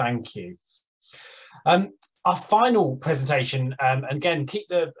thank you. Our final presentation, and again, keep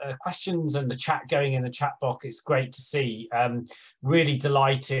the questions and the chat going in the chat box. It's great to see. Really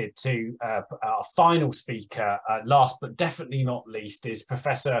delighted to our final speaker, last but definitely not least, is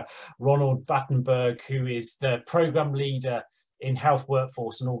Professor Ronald Batenburg, who is the program leader in Health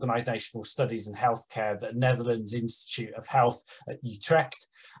Workforce and Organisational Studies and Healthcare at the Netherlands Institute of Health at Utrecht,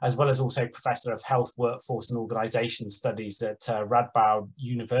 as well as also Professor of Health Workforce and Organisation Studies at Radboud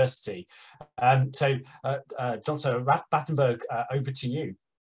University. Dr. Batenburg, over to you.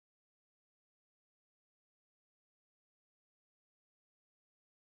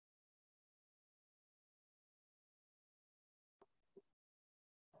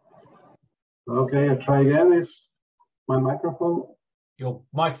 Okay, I'll try again. Is my microphone? Your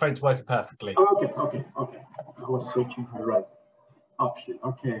microphone's working perfectly. Okay. I was switching to the right option.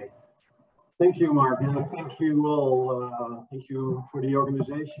 Okay. Thank you, Mark, and thank you all. Thank you for the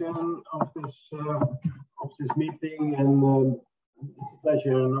organization of this of this meeting, and it's a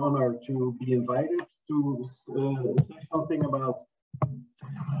pleasure and honor to be invited to say something about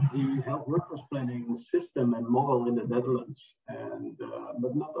the health workforce planning system and model in the Netherlands, and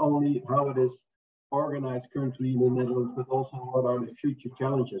but not only how it is organized currently in the Netherlands, but also what are the future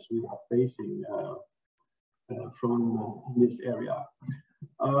challenges we are facing from this area.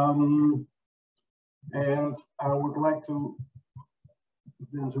 And I would like to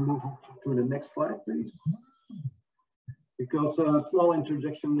then move to the next slide, please. Because a small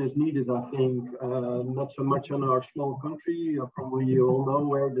introduction is needed, I think, not so much on our small country. Probably you all know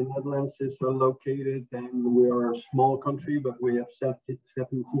where the Netherlands is located, and we are a small country, but we have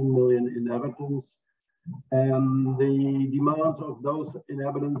 17 million inhabitants. And the demand of those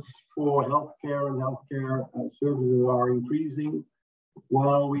inhabitants for healthcare and healthcare services are increasing,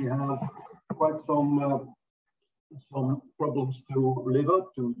 while we have quite some problems to live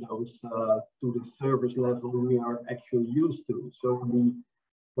up to those to the service level we are actually used to. So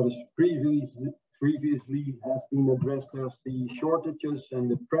what is previously has been addressed as the shortages and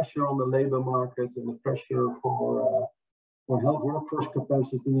the pressure on the labor market and the pressure for health workforce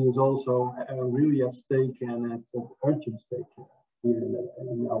capacity is also really at stake and at urgent stake here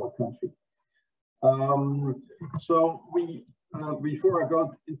in our country. So before I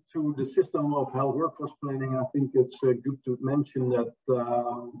go into the system of health workforce planning, I think it's good to mention that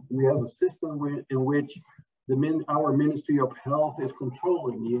we have a system in which our Ministry of Health is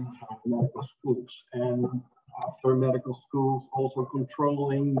controlling the inflow of medical schools, and after medical schools also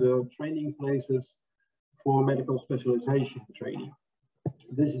controlling the training places for medical specialization training.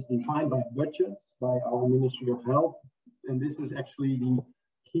 This is defined by budgets by our Ministry of Health, and this is actually the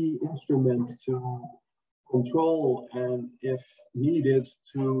key instrument to control and, if needed,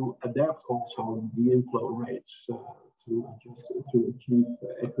 to adapt also the inflow rates to achieve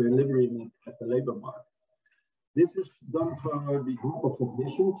equilibrium at the labor market. This is done for the group of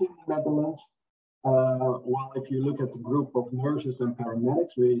physicians in the Netherlands. While if you look at the group of nurses and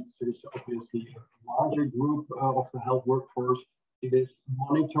paramedics, which is obviously a larger group of the health workforce, it is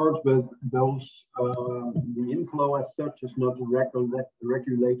monitored, but the inflow as such is not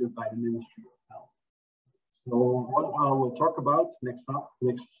regulated by the Ministry of Health. So what I will talk about, next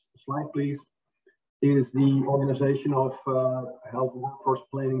slide please, is the organization of health workforce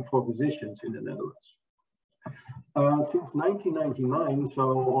planning for physicians in the Netherlands. Since 1999, so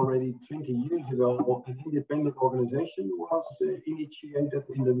already 20 years ago, an independent organization was initiated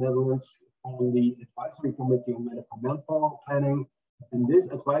in the Netherlands on the Advisory Committee on Medical Manpower Planning. And this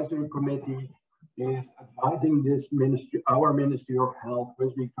advisory committee is advising this ministry, our Ministry of Health,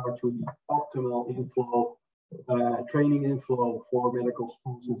 with regard to the optimal inflow, training inflow for medical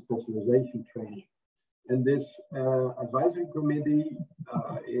schools and specialization training. And this advisory committee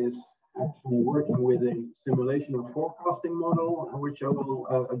is actually working with a simulation and forecasting model, which I will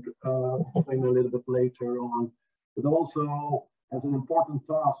explain a little bit later on, but also has an important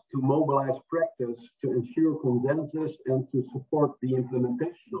task to mobilize practice to ensure consensus and to support the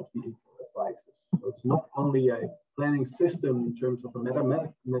implementation of the inflow advices. So it's not only a planning system in terms of a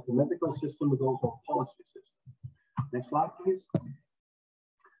mathematical system, but also a policy system. Next slide, please.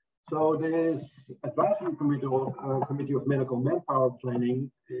 So this advisory committee of medical manpower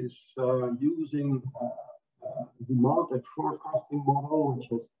planning is using demand and forecasting model, which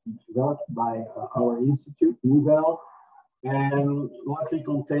has been developed by our institute, NIVEL, and likely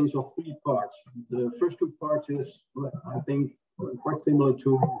contains of 3 parts. The first 2 parts is, I think, quite similar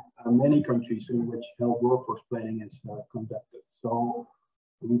to many countries in which health workforce planning is conducted. So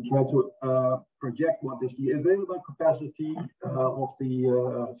we try to project what is the available capacity of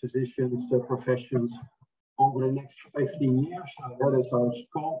the physicians' professions over the next 15 years. That is our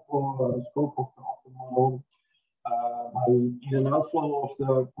scope of the model. By an outflow of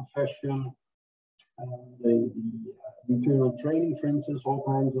the profession, the return on training, for instance, all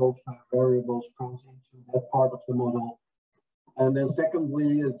kinds of variables comes into that part of the model. And then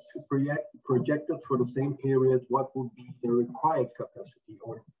secondly, it's projected for the same period what would be the required capacity,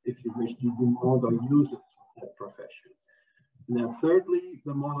 or if you wish, the demand or usage of that profession. And then thirdly,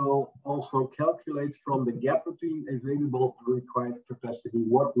 the model also calculates from the gap between available and required capacity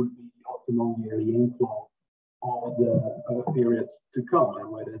what would be the optimal yearly inflow of the periods to come, and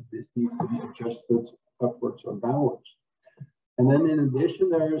whether this needs to be adjusted upwards or downwards. And then in addition,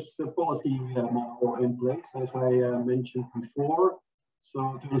 there's a policy model in place, as I mentioned before,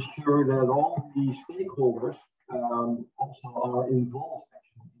 so to ensure that all the stakeholders also are involved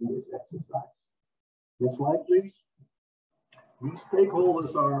in this exercise. Next slide, please. These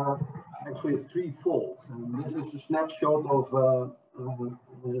stakeholders are actually threefold, and this is a snapshot of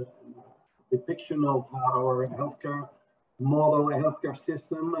depiction of our healthcare model, a healthcare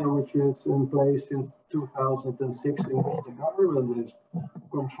system, which is in place since 2006, in which the government is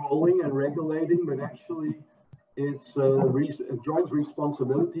controlling and regulating, but actually it's a joint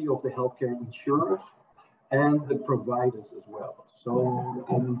responsibility of the healthcare insurers and the providers as well. So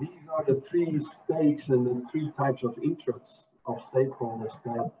these are the three stakes and the three types of interests of stakeholders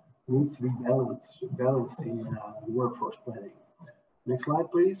that needs to be balanced in workforce planning. Next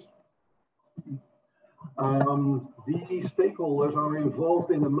slide, please. These stakeholders are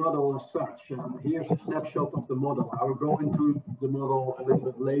involved in the model as such. Here's a snapshot of the model. I will go into the model a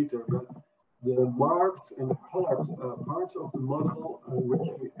little bit later, but the marked and colored parts of the model, which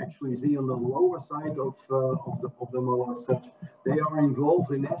you actually see on the lower side of the model as such, they are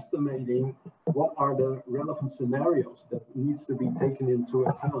involved in estimating what are the relevant scenarios that needs to be taken into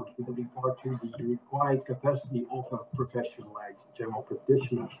account with regard to the required capacity of a profession like general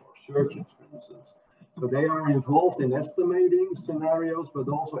practitioners or surgeons, for instance. So they are involved in estimating scenarios, but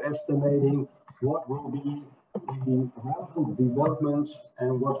also estimating what will be the relevant developments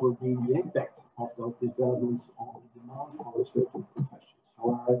and what will be the impact of those developments on the demand for a certain profession.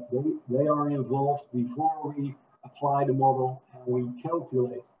 So they are involved before we apply the model and we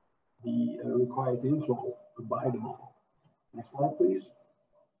calculate the required inflow by the model. Next slide, please.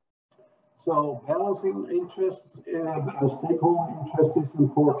 So balancing interests, stakeholder interest is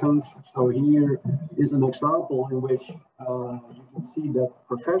important. So here is an example in which you can see that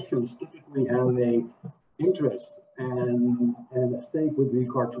professions typically have an interest and a stake with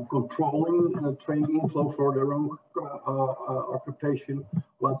regard to controlling training inflow for their own occupation,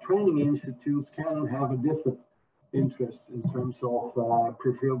 while training institutes can have a different interest in terms of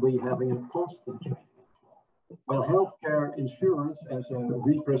preferably having a constant training. Well, healthcare insurance as a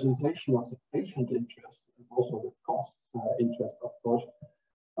representation of the patient interest, and also the cost interest, of course,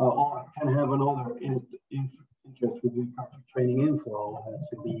 can have another interest with regard to training inflow, as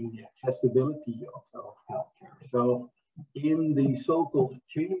being the accessibility of healthcare. So, in the so-called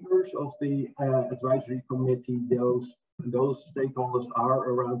chambers of the advisory committee, those stakeholders are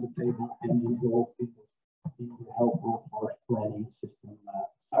around the table and involved in the health workforce planning system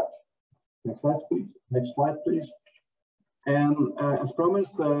such. Next slide, please. Next slide, please. And as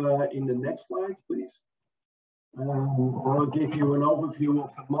promised, in the next slide, please, I will give you an overview of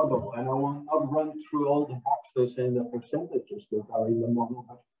the model. And I will not run through all the boxes and the percentages that are in the model,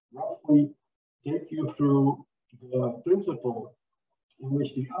 but roughly take you through the principle in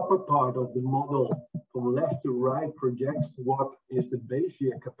which the upper part of the model from left to right projects what is the base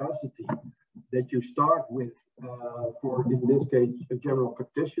year capacity that you start with for, in this case, general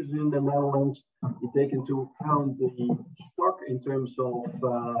practitioners in the Netherlands. You take into account the stock in terms of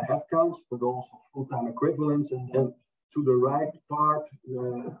headcounts, but also full-time equivalents, and then to the right part,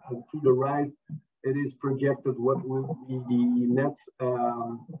 to the right, it is projected what will be the net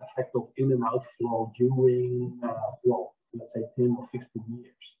effect of in and outflow during, well, let's say 10 or 15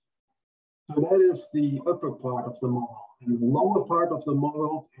 years. So that is the upper part of the model. And the lower part of the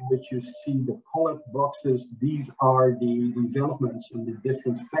model, in which you see the colored boxes, these are the developments and the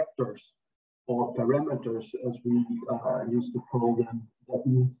different factors or parameters, as we used to call them, that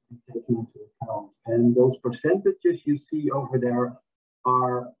needs to be taken into account. And those percentages you see over there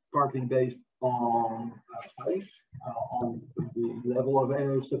are partly based on studies, on the level of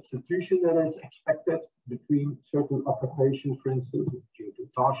error substitution that is expected between certain occupations, for instance, due to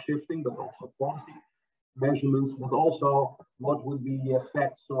task shifting, but also quality measurements, but also what would be the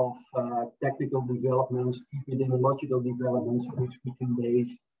effects of technical developments, epidemiological developments, which we can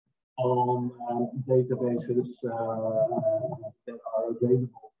base on databases that are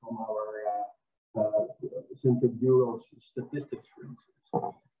available from our Central Bureau's statistics, for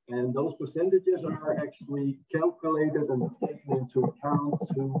instance. And those percentages are actually calculated and taken into account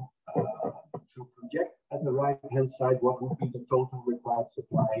to project at the right-hand side what would be the total required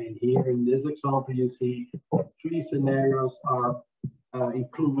supply. And here in this example, you see that 3 scenarios are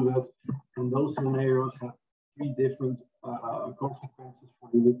included, and those scenarios have 3 different consequences for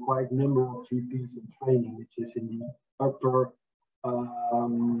the required number of GPs in training, which is in the upper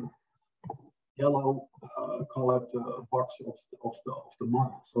yellow colored box of the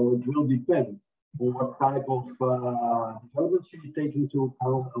model. So it will depend on what type of developments you take into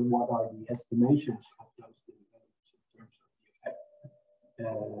account and what are the estimations of those developments in terms of the effect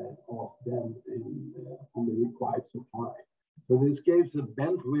of them on the required supply. So this gives a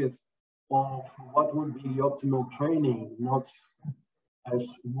bandwidth of what would be the optimal training, not as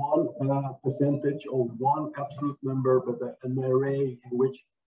one percentage or one absolute number, but an array in which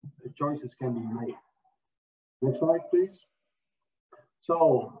choices can be made. Next slide, please.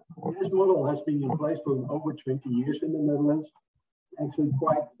 So this model has been in place for over 20 years in the Netherlands. Actually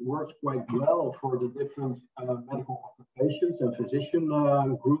works quite well for the different medical occupations and physician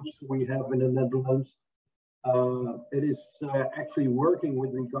groups we have in the Netherlands. It is actually working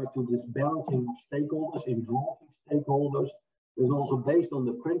with regard to this balancing of stakeholders, involving stakeholders. It's also based on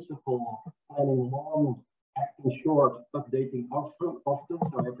the principle of planning long, acting short, updating often.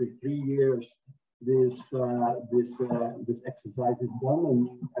 So every 3 years, this exercise is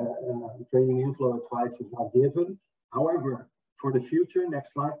done and training inflow advices are given. However, for the future,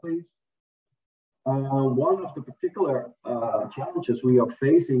 next slide, please. One of the particular challenges we are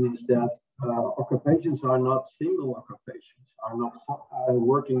facing is that occupations are not single occupations, are not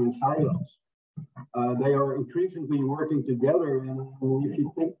working in silos. They are increasingly working together, and if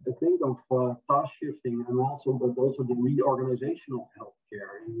you think of task shifting and also the reorganizational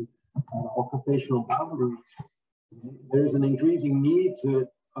healthcare and occupational boundaries, there is an increasing need to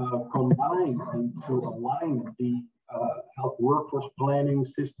combine and to align the health workforce planning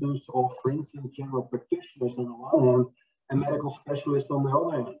systems of, for instance, general practitioners on the one hand and medical specialists on the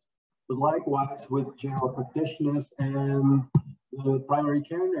other hand. But likewise with general practitioners and primary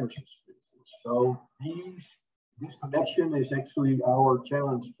care nurses, for instance. So this connection is actually our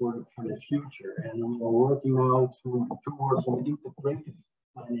challenge for the future, and we are working now towards an integrated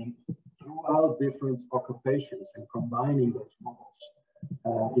planning throughout different occupations and combining those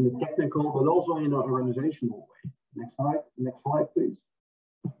models in a technical but also in an organizational way. Next slide, please.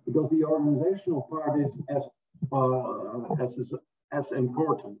 Because the organizational part is as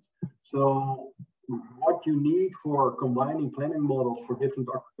important. So what you need for combining planning models for different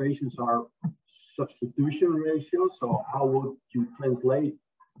occupations are substitution ratios. So how would you translate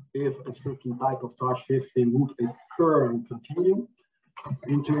if a certain type of task shifting would occur and continue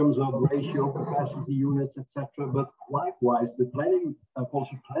in terms of ratio, capacity units, etc. But likewise, the planning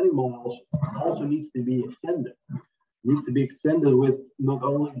policy planning models also needs to be extended. Needs to be extended with not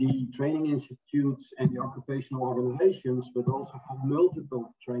only the training institutes and the occupational organizations, but also for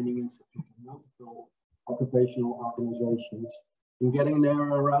multiple training institutes, multiple occupational organizations, and getting there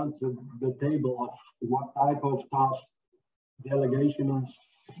around the table of what type of task delegation and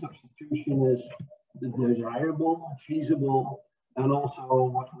substitution is desirable, feasible, and also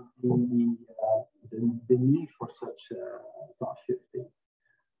what would be the need for such task shifting.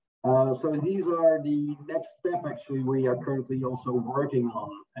 So these are the next step actually we are currently also working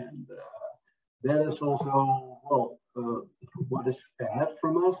on, and that is also, well, what is ahead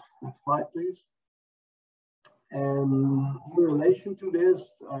from us. Next slide, please. And in relation to this,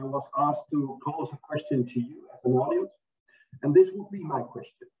 I was asked to pose a question to you as an audience, and this would be my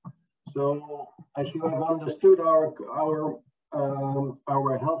question. So as you have understood, our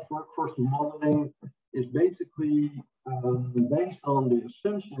health workforce modeling is basically based on the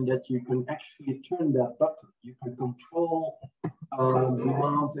assumption that you can actually turn that button. You can control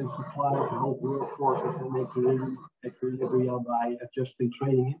demand and supply of health workforces and equilibrium by adjusting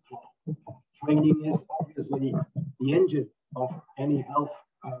training inflow. Training is obviously the engine of any health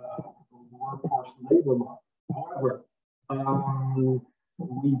workforce labor model. However,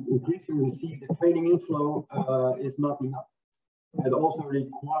 we increasingly see the training inflow is not enough. It also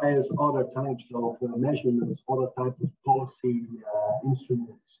requires other types of measurements, other types of policy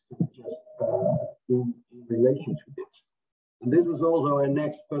instruments to just in relation to this. And this is also a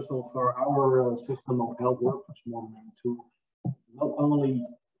next puzzle for our system of health workforce modeling to not only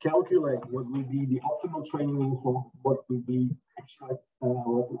calculate what would be the optimal training inflow, what would be exactly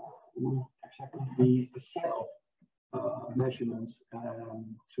the set of measurements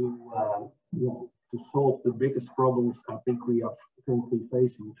to solve the biggest problems I think we are currently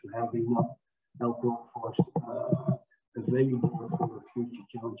facing, to have enough health workforce available for the future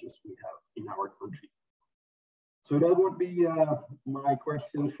challenges we have in our country. So that would be my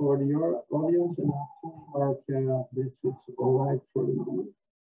question for the audience, and I feel like this is all right for the moment.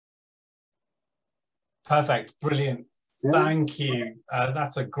 Perfect, brilliant. Yeah. Thank you.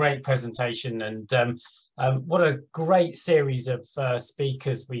 That's a great presentation, and what a great series of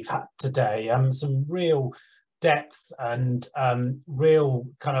speakers we've had today. Some real depth and real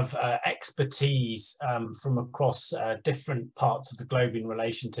kind of expertise from across different parts of the globe in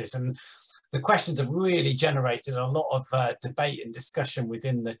relation to this. And the questions have really generated a lot of debate and discussion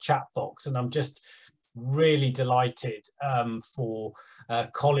within the chat box. And I'm just really delighted for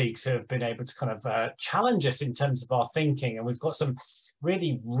colleagues who have been able to kind of challenge us in terms of our thinking. And we've got some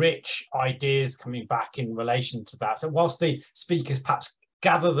really rich ideas coming back in relation to that. So whilst the speakers perhaps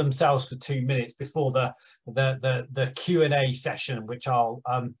gather themselves for 2 minutes before the Q&A session, which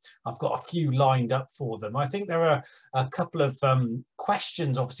I've got a few lined up for them. I think there are a couple of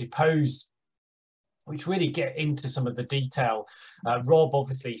questions obviously posed which really get into some of the detail. Rob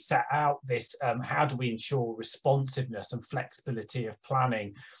obviously set out this, how do we ensure responsiveness and flexibility of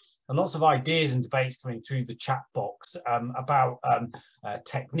planning? And lots of ideas and debates coming through the chat box about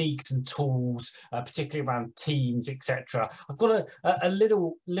techniques and tools, particularly around teams, etc. I've got a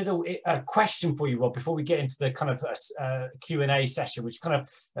little question for you, Rob, before we get into the kind of Q&A session, which kind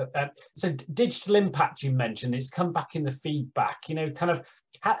of, so digital impact you mentioned, it's come back in the feedback, you know, kind of,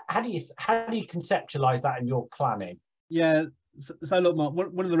 how do you conceptualize that in your planning? Yeah, so look, Mark,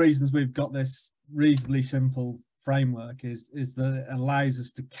 one of the reasons we've got this reasonably simple framework is that it allows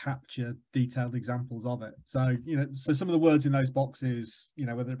us to capture detailed examples of it. So, you know, so some of the words in those boxes, you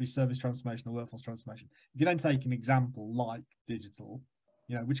know, whether it be service transformation or workforce transformation, if you then take an example like digital,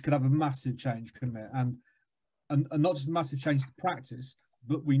 you know, which could have a massive change, couldn't it? And not just a massive change to practice,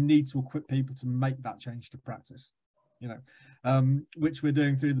 but we need to equip people to make that change to practice, you know, which we're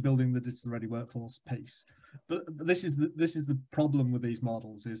doing through the building the digital ready workforce piece. But this is the problem with these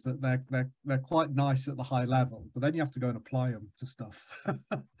models, is that they're quite nice at the high level, but then you have to go and apply them to stuff.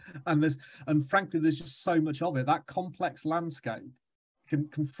 and frankly, there's just so much of it. That complex landscape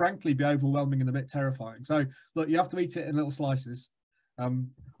can frankly be overwhelming and a bit terrifying. So look, you have to eat it in little slices.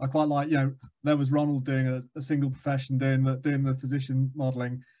 I quite like, you know, there was Ronald doing a single profession, doing the physician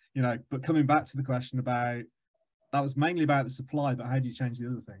modeling, you know, but coming back to the question about, that was mainly about the supply, but how do you change the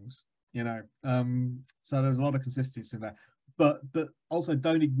other things, you know? So there's a lot of consistency in there, but also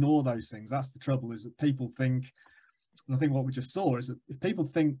don't ignore those things. That's the trouble, is that people think, and I think what we just saw is that if people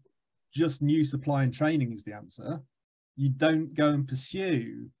think just new supply and training is the answer, you don't go and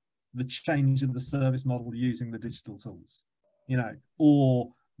pursue the change in the service model using the digital tools, you know,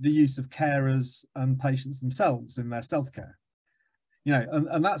 or the use of carers and patients themselves in their self-care. You know,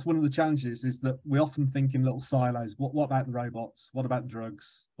 and that's one of the challenges, is that we often think in little silos. What about the robots? What about the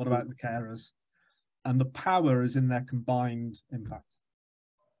drugs? What about the carers? And the power is in their combined impact.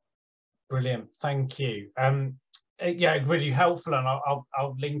 Brilliant, thank you. Yeah, really helpful, and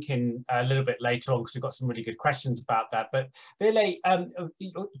I'll link in a little bit later on because we've got some really good questions about that. But Veerle,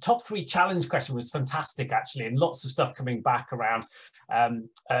 top 3 challenge question was fantastic actually, and lots of stuff coming back around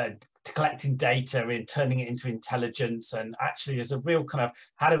collecting data and turning it into intelligence. And actually there's a real kind of,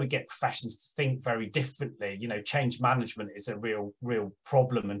 how do we get professions to think very differently? You know, change management is a real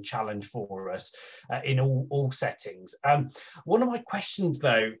problem and challenge for us in all settings. One of my questions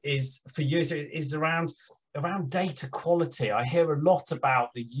though is for you is around data quality. I hear a lot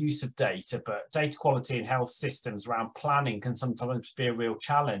about the use of data, but data quality in health systems around planning can sometimes be a real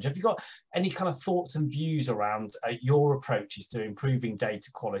challenge. Have you got any kind of thoughts and views around your approaches to improving data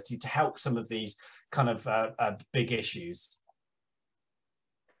quality to help some of these kind of big issues?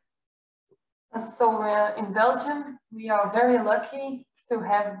 So in Belgium, we are very lucky to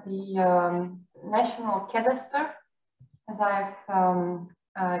have the national cadastre, as I've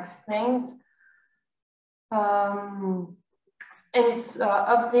explained. And it's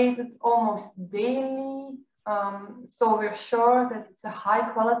updated almost daily, so we're sure that it's a high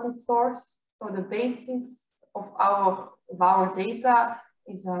quality source. So the basis of our data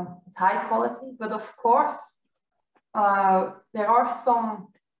is high quality, but of course there are some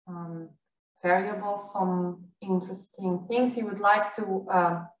variables, some interesting things you would like to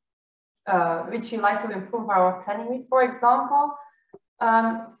which we like to improve our planning with. For example,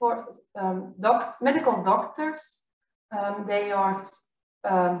 for medical doctors, they are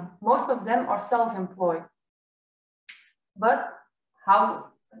most of them are self-employed, but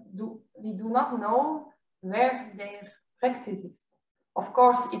we do not know where their practice is. Of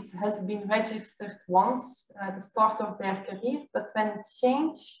course, it has been registered once at the start of their career, but when it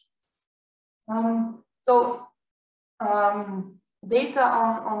changed, data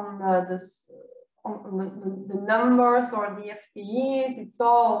on the numbers or the FTEs, it's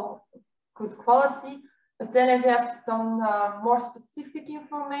all good quality. But then if you have some more specific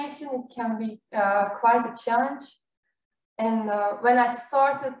information, it can be quite a challenge. And when I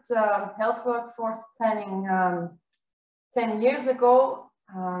started health workforce planning 10 years ago,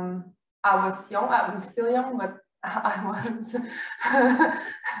 I was young, I'm still young, but I was.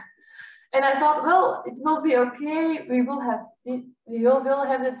 And I thought, well, it will be okay. We will have the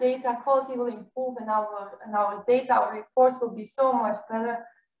data, quality will improve, and our data, our reports will be so much better.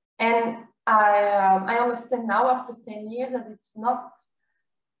 And I understand now after 10 years that it's not.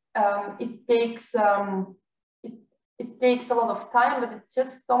 It takes a lot of time, but it's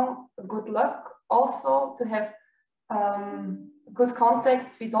just some good luck also to have good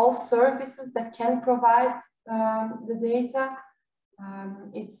contacts with all services that can provide the data.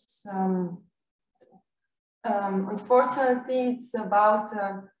 It's unfortunately, it's about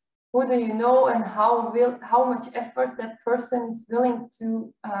who do you know and how much effort that person is willing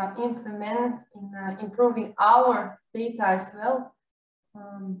to implement in improving our data as well.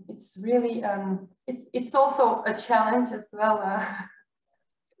 It's really it's also a challenge as well.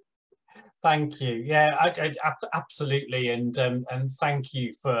 Thank you. Yeah, I absolutely, and thank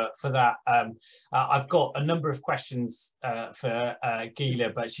you for that. I've got a number of questions for Gila,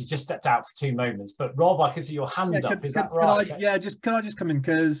 but she just stepped out for 2 moments. But Rob, I can see your hand up. Is that right? Can I just come in,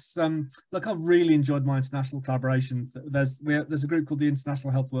 because look, I've really enjoyed my international collaboration. There's a group called the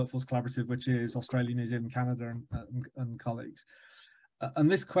International Health Workforce Collaborative, which is Australia, New Zealand, Canada, and colleagues.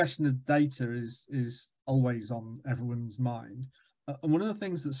 And this question of data is always on everyone's mind. And one of the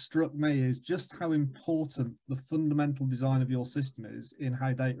things that struck me is just how important the fundamental design of your system is in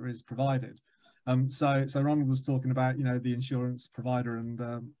how data is provided. So Ronald was talking about, you know, the insurance provider and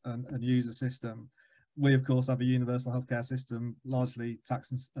user system. We of course have a universal healthcare system, largely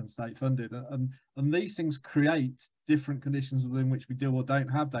tax and state funded, and these things create different conditions within which we do or don't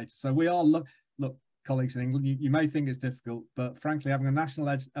have data. So we are look, colleagues in England, you may think it's difficult, but frankly, having a national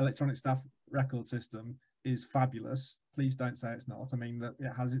electronic staff record system is fabulous. Please don't say it's not. I mean, that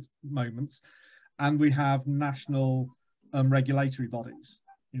it has its moments. And we have national regulatory bodies,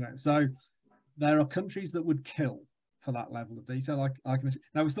 you know. So there are countries that would kill for that level of detail.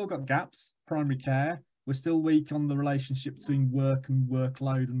 Now we've still got gaps. Primary care, we're still weak on the relationship between work and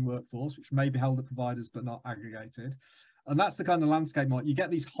workload and workforce, which may be held at providers but not aggregated. And that's the kind of landscape, Mark. You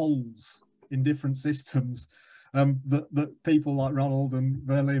get these holes in different systems that people like Ronald and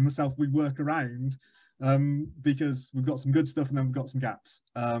Veerle and myself, we work around because we've got some good stuff and then we've got some gaps.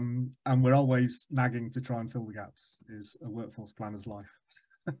 And we're always nagging to try and fill the gaps, is a workforce planner's life.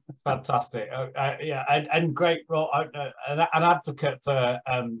 Fantastic. Yeah, and great. Well, an advocate for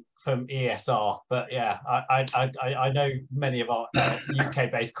from ESR, but yeah, I know many of our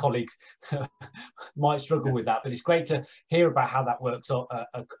UK-based colleagues might struggle with that, but it's great to hear about how that works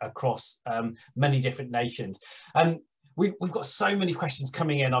across many different nations. And we've got so many questions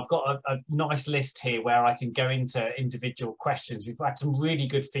coming in. I've got a nice list here where I can go into individual questions. We've had some really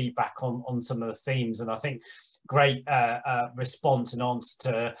good feedback on some of the themes, and I think great response and answer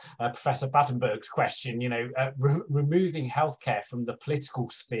to Professor Batenburg's question, you know, removing healthcare from the political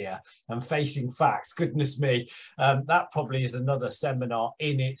sphere and facing facts. Goodness me, that probably is another seminar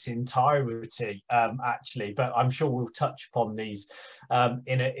in its entirety, actually, but I'm sure we'll touch upon these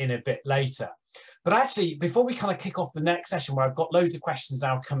in a bit later. But actually, before we kind of kick off the next session, where I've got loads of questions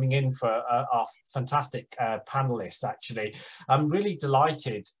now coming in for our fantastic panelists, actually, I'm really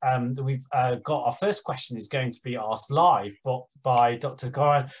delighted that we've got our first question is going to be asked live by Dr.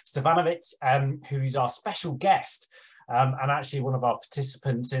 Goran Stevanovic, who's our special guest and actually one of our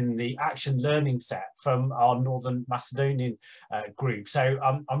participants in the Action Learning Set from our Northern Macedonian group. So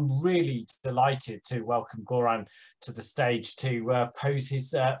I'm really delighted to welcome Goran to the stage to pose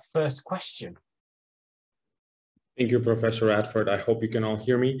his first question. Thank you, Professor Radford. I hope you can all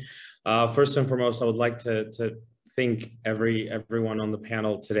hear me. First and foremost, I would like to thank everyone on the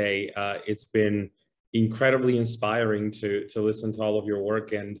panel today. It's been incredibly inspiring to listen to all of your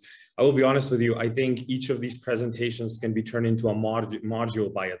work. And I will be honest with you, I think each of these presentations can be turned into a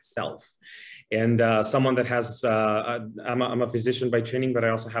module by itself. And someone that has, I'm a physician by training, but I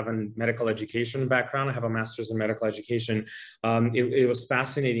also have a medical education background. I have a master's in medical education. It was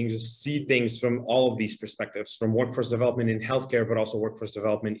fascinating to see things from all of these perspectives, from workforce development in healthcare, but also workforce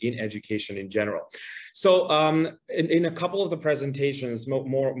development in education in general. So in a couple of the presentations,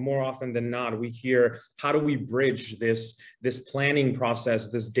 more often than not, we hear, how do we bridge this planning process,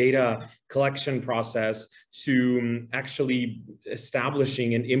 this data collection process, to actually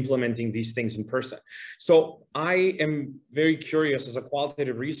establishing and implementing these things in person. So I am very curious as a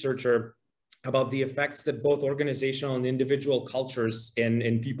qualitative researcher about the effects that both organizational and individual cultures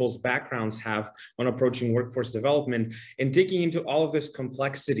and people's backgrounds have on approaching workforce development, and taking into all of this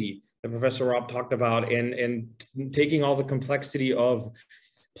complexity that Professor Rob talked about, and taking all the complexity of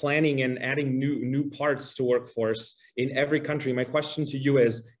planning and adding new parts to workforce in every country. My question to you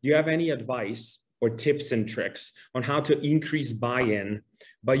is, do you have any advice or tips and tricks on how to increase buy-in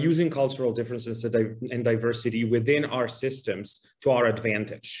by using cultural differences and diversity within our systems to our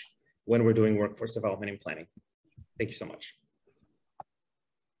advantage when we're doing workforce development and planning? Thank you so much.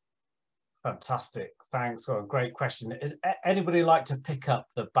 Fantastic, thanks. Well, great question. Is anybody like to pick up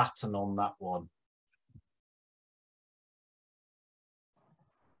the baton on that one?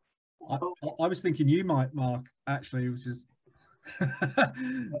 I was thinking you might, Mark, actually, which is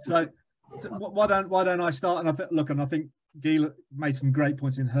So why don't I start? And I think Gila made some great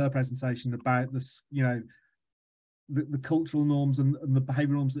points in her presentation about this, you know, the cultural norms and the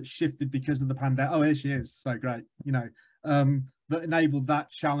behavioural norms that shifted because of the pandemic. Oh, here she is, so great, you know, that enabled that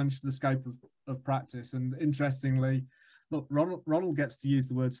challenge to the scope of practice. And interestingly, look, Ronald gets to use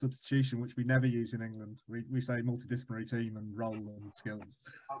the word substitution, which we never use in England. We say multidisciplinary team and role and skills.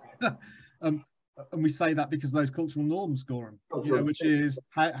 And we say that because of those cultural norms, Goran, you know, which is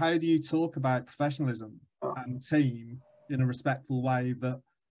how do you talk about professionalism and team in a respectful way that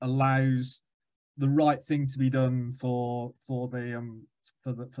allows the right thing to be done for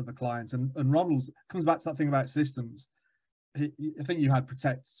the client. And Ronald comes back to that thing about systems. I think you had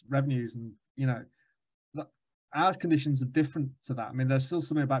protect revenues, and you know, our conditions are different to that. I mean, there's still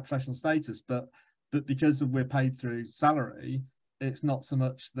something about professional status, but because we're paid through salary, it's not so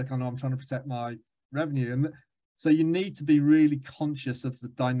much the kind of I'm trying to protect my revenue. And so you need to be really conscious of the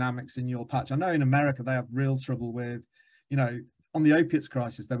dynamics in your patch. I know in America they have real trouble with, you know, on the opiates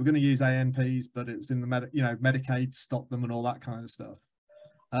crisis, they were going to use ANPs, but it was in the Medicaid stopped them and all that kind of stuff.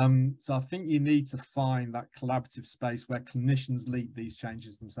 So I think you need to find that collaborative space where clinicians lead these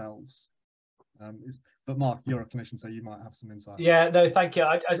changes themselves. But Mark, you're a clinician, so you might have some insight. Yeah, no, thank you.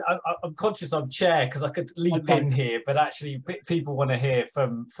 I'm conscious I'm chair because I could leap in here, but actually people want to hear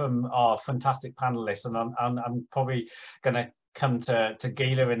from our fantastic panelists, and I'm probably going to come to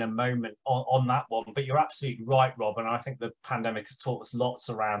Gila in a moment on that one. But you're absolutely right, Rob, and I think the pandemic has taught us lots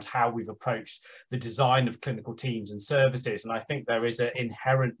around how we've approached the design of clinical teams and services. And I think there is an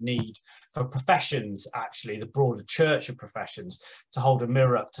inherent need for professions, actually, the broader church of professions, to hold a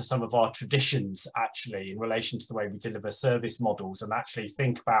mirror up to some of our traditions, actually, in relation to the way we deliver service models, and actually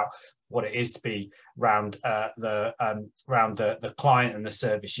think about what it is to be around the client and the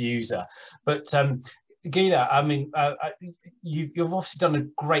service user. But Gila, I mean, you've obviously done a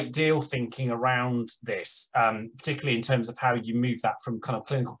great deal thinking around this, particularly in terms of how you move that from kind of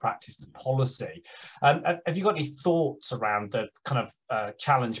clinical practice to policy. Have you got any thoughts around the kind of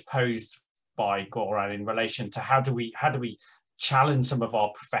challenge posed by Goran in relation to how do we challenge some of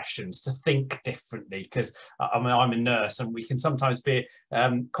our professions to think differently? Because I mean, I'm a nurse, and we can sometimes be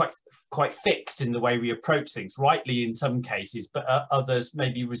quite fixed in the way we approach things, rightly in some cases, but others may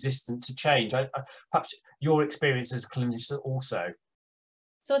be resistant to change. Perhaps your experience as a clinician also.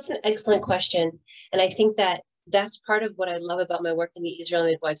 So it's an excellent question, and I think that that's part of what I love about my work in the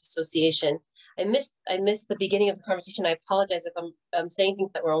Israeli Midwives Association. I missed the beginning of the conversation. I apologize if I'm saying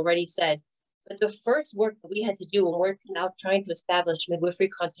things that were already said. But the first work that we had to do when we're now trying to establish midwifery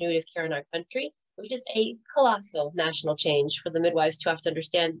continuity of care in our country, which is a colossal national change for the midwives to have to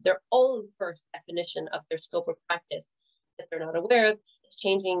understand their own first definition of their scope of practice that they're not aware of, is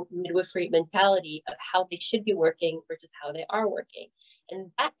changing midwifery mentality of how they should be working versus how they are working.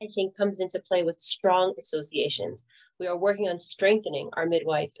 And that, I think, comes into play with strong associations. We are working on strengthening our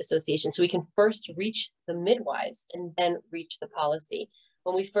midwife association so we can first reach the midwives and then reach the policy.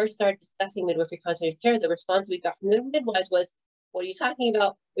 When we first started discussing midwifery continuity of care, the response we got from the midwives was, what are you talking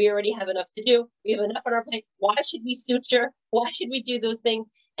about? We already have enough to do. We have enough on our plate. Why should we suture? Why should we do those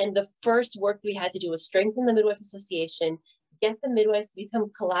things? And the first work we had to do was strengthen the Midwife Association, get the midwives to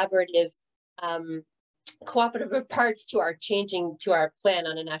become collaborative, cooperative parts to our plan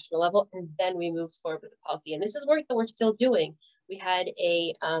on a national level. And then we moved forward with the policy. And this is work that we're still doing. We had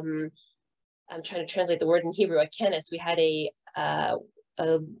I'm trying to translate the word in Hebrew, a kenes. We had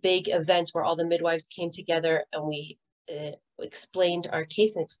a big event where all the midwives came together, and we explained our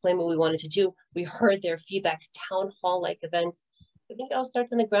case and explained what we wanted to do. We heard their feedback, town hall-like events. I think it all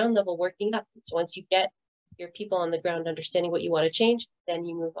starts on the ground level, working up. So once you get your people on the ground understanding what you want to change, then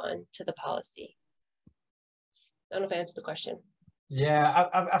you move on to the policy. I don't know if I answered the question. Yeah,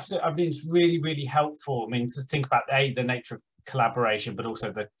 absolutely. I mean, it's really, really helpful. I mean, to think about the nature of collaboration, but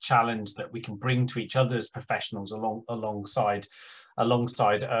also the challenge that we can bring to each other as professionals alongside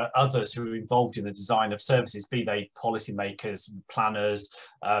others who are involved in the design of services, be they policymakers, planners,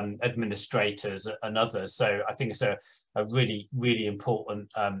 administrators, and others. So I think it's a really, really important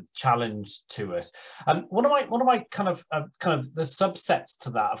challenge to us. One of my kind of the subsets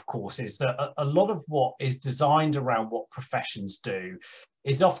to that, of course, is that a lot of what is designed around what professions do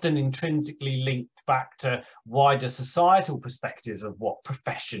is often intrinsically linked back to wider societal perspectives of what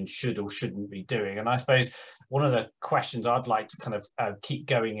professions should or shouldn't be doing. And I suppose one of the questions I'd like to kind of keep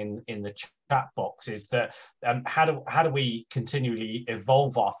going in the chat box is that how do we continually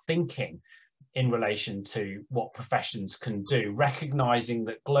evolve our thinking in relation to what professions can do, recognizing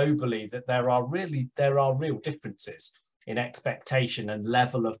that globally that there are real differences in expectation and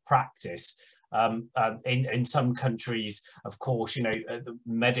level of practice In some countries, of course, you know, the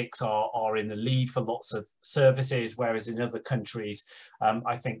medics are in the lead for lots of services, whereas in other countries,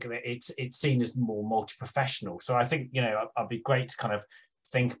 I think that it's seen as more multi-professional. So I think, you know, it'd be great to kind of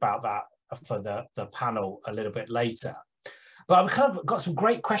think about that for the panel a little bit later. But I've kind of got some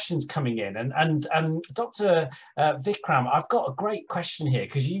great questions coming in, and Dr. Vikram, I've got a great question here,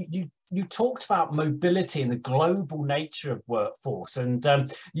 because you talked about mobility and the global nature of workforce, and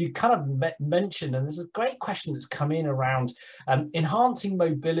you kind of mentioned, and there's a great question that's come in around enhancing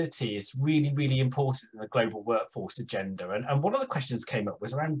mobility is really, really important in the global workforce agenda. And one of the questions came up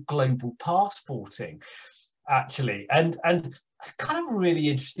was around global passporting, actually, and kind of a really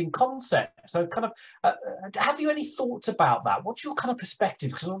interesting concept. So kind of have you any thoughts about that? What's your kind of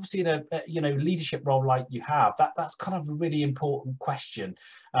perspective? Because obviously in a you know, leadership role like you have, that's kind of a really important question,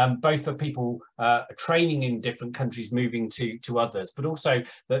 both for people training in different countries moving to others, but also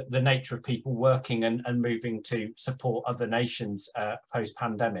the nature of people working and moving to support other nations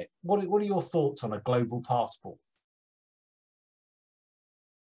post-pandemic. What are your thoughts on a global passport?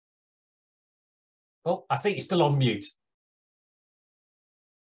 Oh, I think you're still on mute.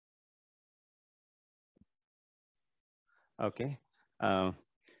 Okay. Well,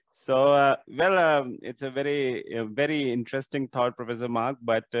 it's a very interesting thought, Professor Mark,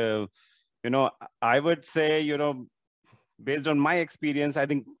 but, you know, I would say, you know, based on my experience, I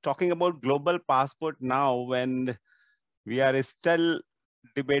think talking about global passport now, when we are still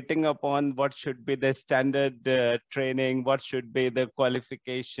debating upon what should be the standard training, what should be the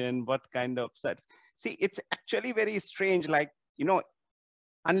qualification, what kind of set. See, it's actually very strange, like, you know,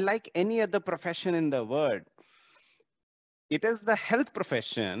 unlike any other profession in the world, it is the health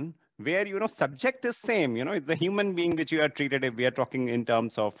profession where, you know, subject is same, you know, it's the human being which you are treated, if we are talking in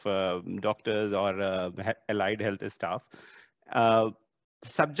terms of doctors or allied health staff.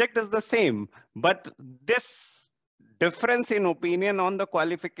 Subject is the same, but this difference in opinion on the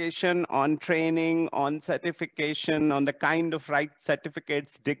qualification, on training, on certification, on the kind of right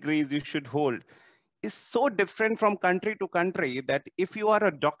certificates, degrees you should hold is so different from country to country that if you are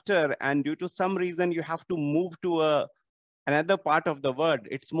a doctor and due to some reason you have to move to another part of the world,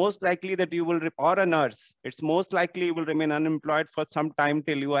 it's most likely that you will, or a nurse, it's most likely you will remain unemployed for some time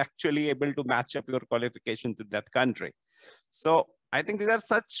till you are actually able to match up your qualification to that country. So I think these are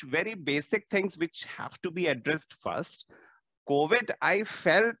such very basic things which have to be addressed first. COVID, I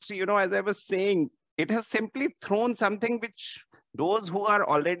felt, you know, as I was saying, it has simply thrown something which those who are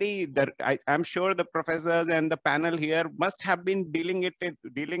already there, I'm sure the professors and the panel here must have been dealing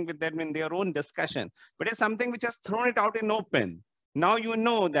with them in their own discussion, but it's something which has thrown it out in open. Now you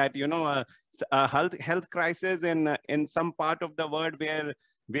know that, you know, a health crisis in some part of the world where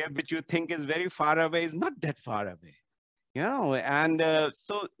which you think is very far away is not that far away, you know. And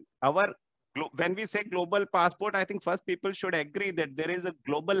so when we say global passport, I think first people should agree that there is a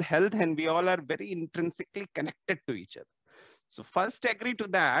global health and we all are very intrinsically connected to each other. So first agree to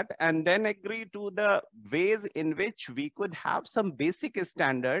that, and then agree to the ways in which we could have some basic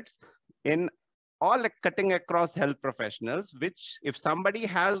standards in all cutting across health professionals, which if somebody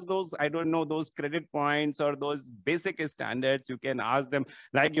has those, I don't know, those credit points or those basic standards, you can ask them,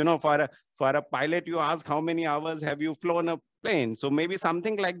 like, you know, for a pilot, you ask how many hours have you flown a plane? So maybe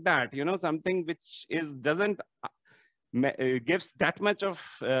something like that, you know, something which doesn't gives that much of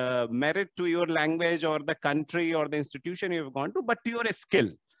merit to your language or the country or the institution you've gone to, but to your skill.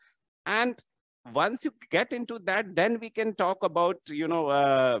 And once you get into that, then we can talk about, you know,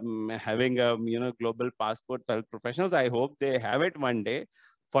 having a, you know, global passport for health professionals. I hope they have it one day.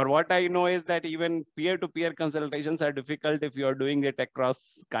 For what I know is that even peer-to-peer consultations are difficult if you're doing it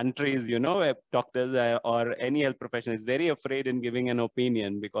across countries, you know. Doctors or any health professional is very afraid in giving an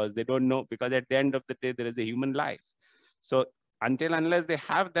opinion because they don't know, because at the end of the day, there is a human life. So until unless they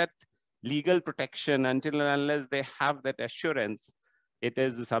have that legal protection, until unless they have that assurance, it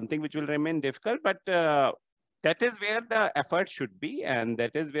is something which will remain difficult. But that is where the effort should be, and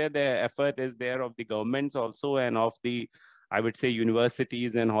that is where the effort is there of the governments also, and of the, I would say,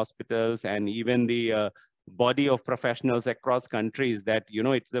 universities and hospitals, and even the body of professionals across countries, that, you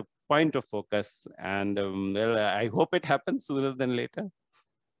know, it's a point of focus. And well, I hope it happens sooner than later.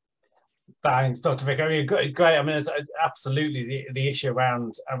 Thanks, Dr. Vick. I mean, great. I mean, it's absolutely the issue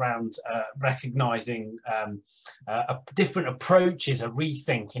around recognising different approaches, a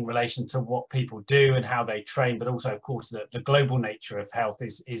rethink in relation to what people do and how they train, but also, of course, the global nature of health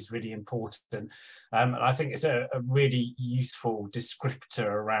is really important. And I think it's a really useful descriptor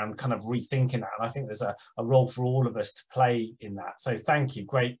around kind of rethinking that. And I think there's a role for all of us to play in that. So thank you.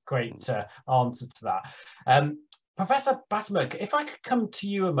 Great answer to that. Professor Batenburg, if I could come to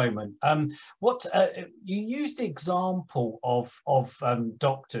you a moment, you used the example of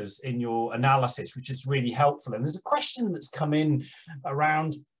doctors in your analysis, which is really helpful. And there's a question that's come in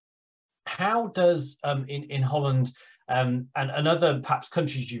around how does in Holland and other perhaps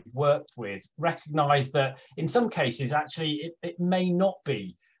countries you've worked with recognize that in some cases actually it may not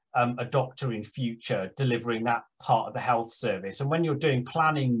be a doctor in future delivering that part of the health service, and when you're doing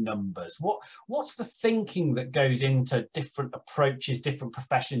planning numbers, what's the thinking that goes into different approaches, different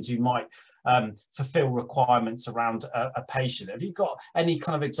professions who might fulfill requirements around a patient? Have you got any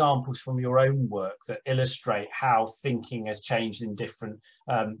kind of examples from your own work that illustrate how thinking has changed in different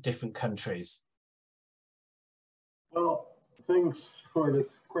countries? Well, thanks for this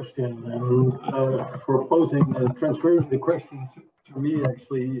question and for posing and transferring the questions to me.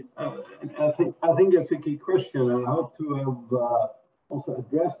 Actually, I think it's a key question, and I hope to have also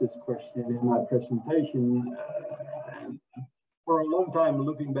addressed this question in my presentation. And for a long time,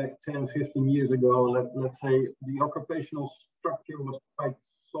 looking back 10, 15 years ago, let's say the occupational structure was quite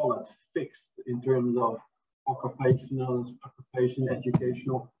solid, fixed in terms of occupation,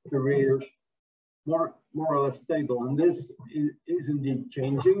 educational careers, more or less stable. And this is indeed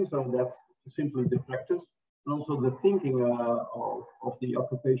changing. So that's simply the practice. And also the thinking of the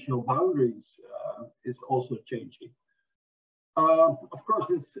occupational boundaries is also changing. Of course,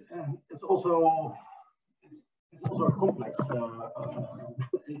 it's also a complex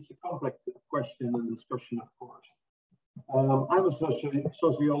it's a complex question and discussion, of course. I'm a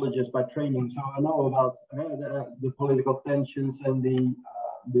sociologist by training, so I know about the political tensions and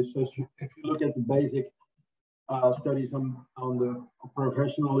the social. If you look at the basic studies on the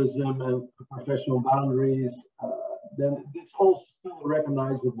professionalism and professional boundaries, then it's all still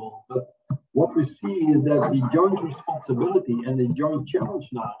recognizable. But what we see is that the joint responsibility and the joint challenge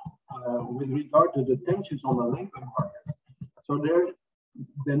now with regard to the tensions on the labor market. So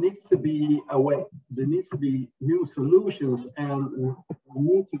there needs to be a way, there needs to be new solutions, and we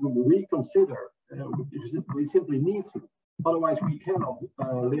need to reconsider. We simply need to. Otherwise, we cannot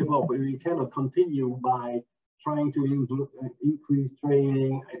live up. We cannot continue by trying to increase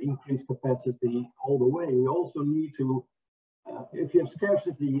training, increase capacity all the way. We also need to, if you have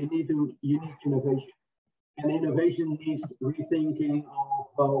scarcity, you need innovation. And innovation needs rethinking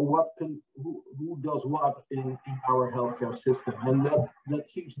of who does what in our healthcare system. And that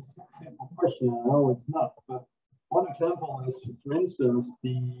seems a simple question. I know it's not. But one example is, for instance,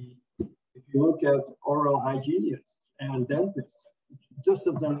 if you look at oral hygienists and dentists, just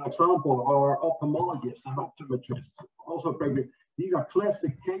as an example, or ophthalmologists and optometrists, also pregnant. These are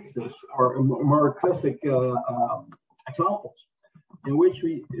classic cases, or more classic examples, in which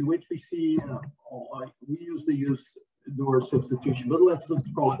we see, we usually use the word substitution, but let's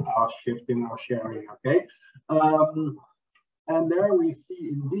call it task shifting or sharing, okay? And there we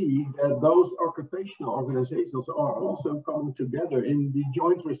see indeed that those occupational organizations are also coming together in the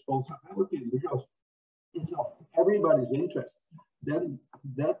joint responsibility, because it's of everybody's interest then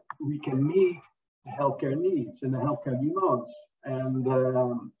that we can meet the healthcare needs and the healthcare demands. And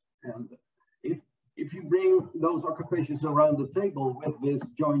if you bring those occupations around the table with this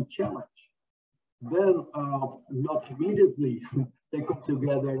joint challenge, then not immediately they come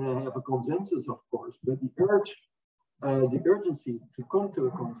together and have a consensus, of course, but the urgency to come to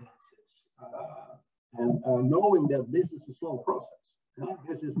a consensus and knowing that this is a slow process.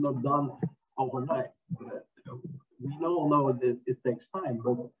 This is not done overnight. We all know that it takes time,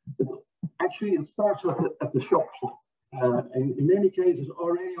 but actually it starts at the shop floor. And in many cases,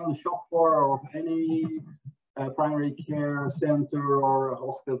 already on the shop floor of any primary care center or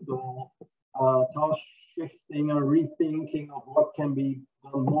hospital, task shifting or rethinking of what can be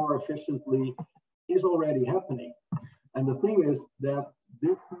done more efficiently is already happening. And the thing is that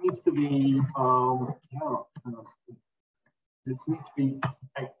this needs to be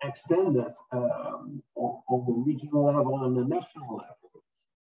extended on the regional level and the national level.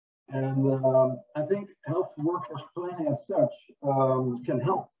 And I think health workforce planning as such can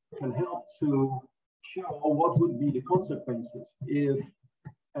help to show what would be the consequences if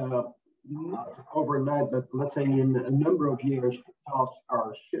not overnight, but let's say in a number of years, tasks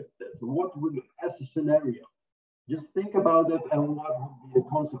are shifted. What would, as a scenario, just think about it and what would be the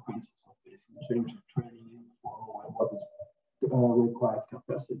consequences of this in terms of training and what is requires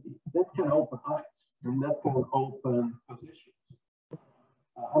capacity. That can open eyes and that can open positions.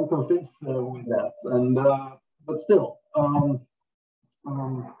 I'm convinced with that, and but still,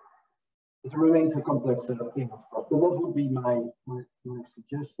 it remains a complex thing, of course. But that would be my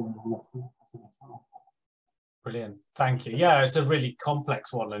suggestion. Brilliant, thank you. Yeah, it's a really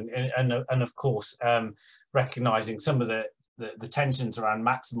complex one, and of course, recognizing some of the tensions around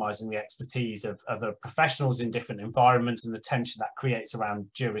maximizing the expertise of other professionals in different environments, and the tension that creates around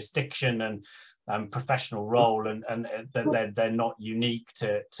jurisdiction and professional role, and they're not unique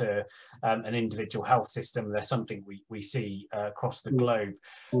to an individual health system. They're something we see across the globe.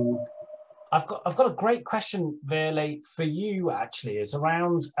 I've got a great question, Veerle, for you. Actually, is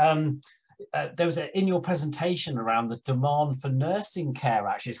around. There was in your presentation around the demand for nursing care.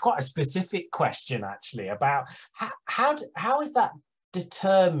 Actually, it's quite a specific question, actually, about how is that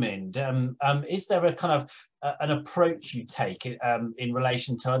determined? Is there a kind of an approach you take in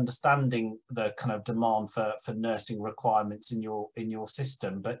relation to understanding the kind of demand for nursing requirements in your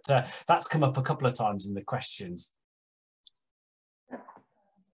system? But that's come up a couple of times in the questions.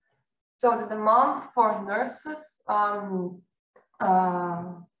 So the demand for nurses.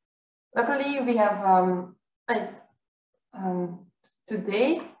 Luckily, we have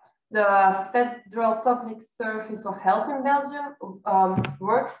today the Federal Public Service of Health in Belgium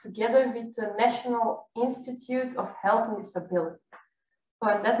works together with the National Institute of Health and Disability.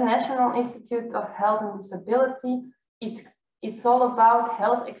 So in that National Institute of Health and Disability, it's all about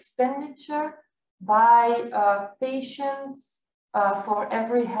health expenditure by patients for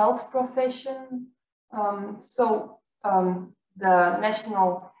every health profession. The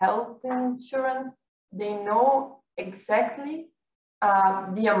National Health Insurance, they know exactly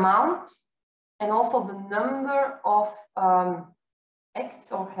the amount and also the number of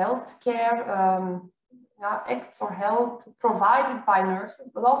acts or healthcare acts or health provided by nurses,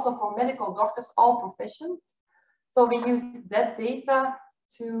 but also for medical doctors, all professions. So we use that data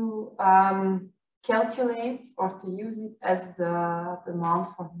to calculate or to use it as the demand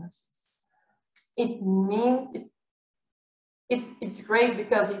for nurses. It means it's great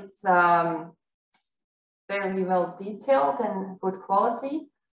because it's very well detailed and good quality,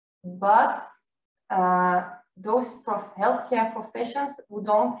 but those healthcare professions who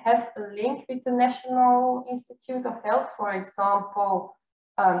don't have a link with the National Institute of Health, for example,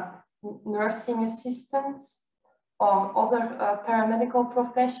 nursing assistants or other paramedical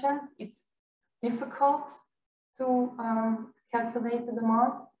professions, it's difficult to calculate the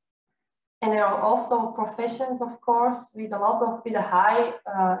demand. And there are also professions, of course, with a high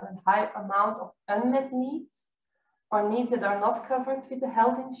amount of unmet needs or needs that are not covered with the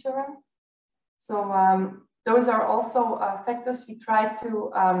health insurance. So those are also factors we try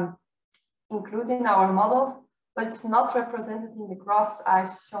to include in our models, but it's not represented in the graphs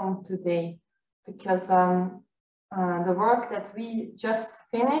I've shown today, because the work that we just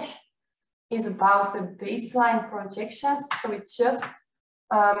finished is about the baseline projections. So it's just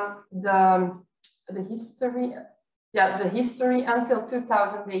the history until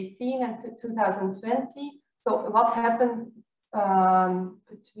 2018 and 2020. So what happened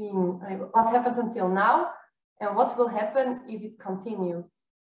what happened until now, and what will happen if it continues.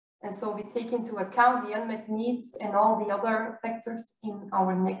 And so we take into account the unmet needs and all the other factors in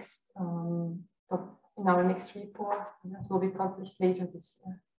our next report, and that will be published later this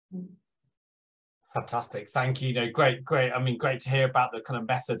year. Fantastic, thank you. Great. I mean, great to hear about the kind of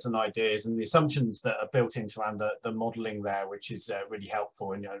methods and ideas and the assumptions that are built into around the modelling there, which is really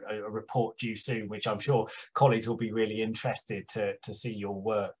helpful. And a report due soon, which I'm sure colleagues will be really interested to see your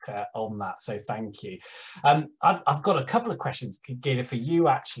work on that. So thank you. I've got a couple of questions, Gila, for you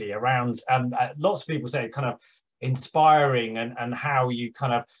actually around. Lots of people say kind of inspiring and how you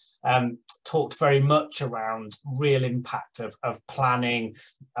kind of talked very much around real impact of planning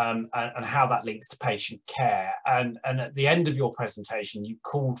and how that links to patient care. And at the end of your presentation, you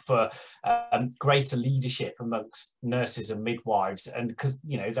called for greater leadership amongst nurses and midwives, and because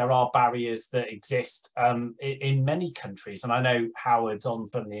there are barriers that exist in many countries. And I know Howard's on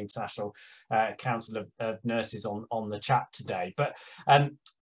from the International Council of Nurses on the chat today, but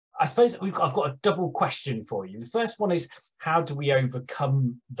I suppose I've got a double question for you. The first one is, how do we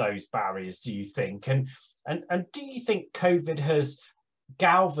overcome those barriers, do you think? And do you think COVID has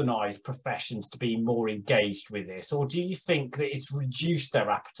galvanized professions to be more engaged with this, or do you think that it's reduced their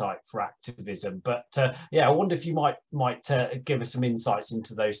appetite for activism? But yeah, I wonder if you might give us some insights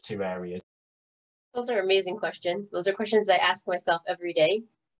into those two areas. Those are amazing questions. Those are questions I ask myself every day.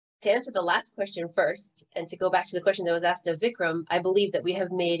 To answer the last question first, and to go back to the question that was asked of Vikram, I believe that we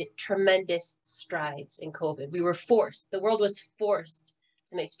have made tremendous strides in COVID. We were forced, the world was forced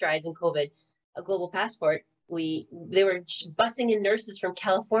to make strides in COVID. A global passport, they were busing in nurses from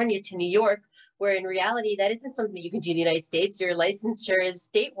California to New York, where in reality, that isn't something that you can do in the United States. Your licensure is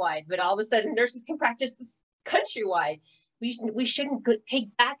statewide, but all of a sudden nurses can practice this countrywide. We shouldn't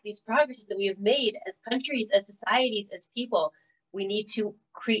take back these progress that we have made as countries, as societies, as people. We need to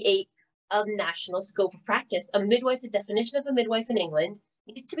create a national scope of practice. A midwife, the definition of a midwife in England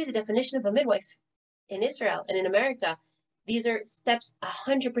needs to be the definition of a midwife in Israel and in America. These are steps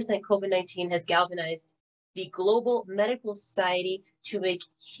 100% COVID-19 has galvanized the global medical society to make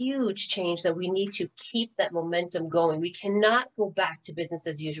huge change that we need to keep that momentum going. We cannot go back to business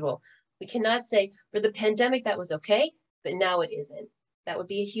as usual. We cannot say for the pandemic that was okay, but now it isn't. That would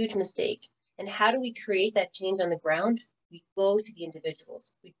be a huge mistake. And how do we create that change on the ground? We go to the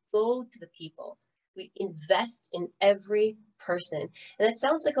individuals, we go to the people, we invest in every person. And that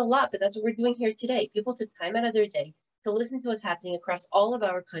sounds like a lot, but that's what we're doing here today. People took time out of their day to listen to what's happening across all of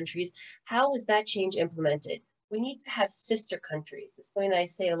our countries. How is that change implemented? We need to have sister countries. It's something that I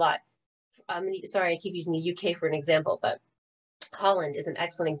say a lot. Sorry, I keep using the UK for an example, but Holland is an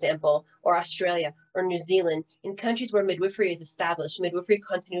excellent example, or Australia, or New Zealand. In countries where midwifery is established, midwifery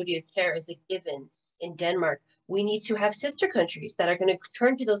continuity of care is a given. In Denmark, we need to have sister countries that are going to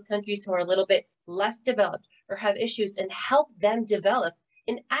turn to those countries who are a little bit less developed or have issues and help them develop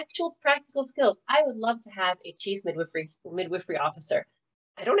in actual practical skills. I would love to have a chief midwifery officer.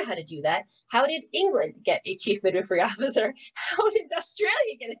 I don't know how to do that. How did England get a chief midwifery officer? How did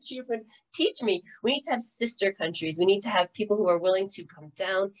Australia get a chief? Teach me. We need to have sister countries. We need to have people who are willing to come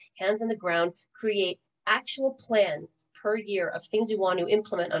down, hands on the ground, create actual plans per year of things we want to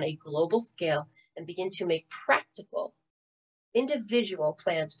implement on a global scale and begin to make practical, individual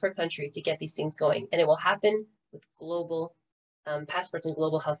plans per country to get these things going. And it will happen with global passports and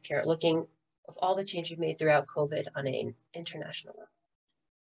global healthcare, looking of all the change we've made throughout COVID on an international level.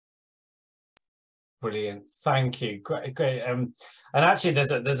 Brilliant, thank you. Great. And actually,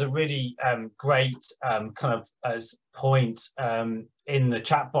 there's a really great kind of point in the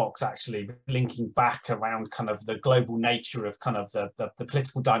chat box, actually linking back around kind of the global nature of kind of the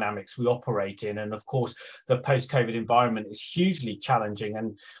political dynamics we operate in, and of course the post-COVID environment is hugely challenging.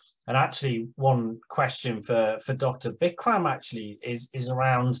 And actually, one question for Dr. Vikram actually is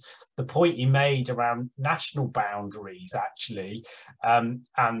around the point you made around national boundaries, actually, and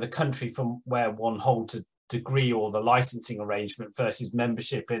the country from where one holds a degree or the licensing arrangement versus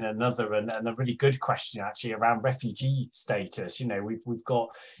membership in another, and a really good question actually around refugee status. You know, we've got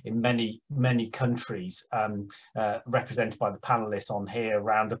in many countries represented by the panelists on here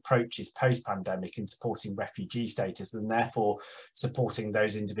around approaches post-pandemic in supporting refugee status and therefore supporting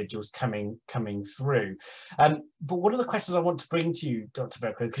those individuals coming through. But one of the questions I want to bring to you, Dr.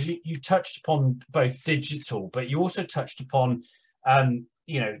 Vikram, because you touched upon both digital, but you also touched upon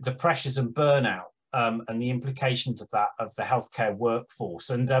you know, the pressures and burnout and the implications of that of the healthcare workforce.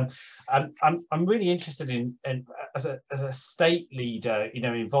 And I'm really interested in as a state leader, you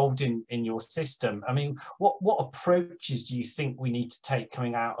know, involved in your system. I mean, what approaches do you think we need to take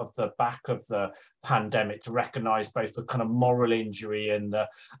coming out of the back of the pandemic to recognise both the kind of moral injury and the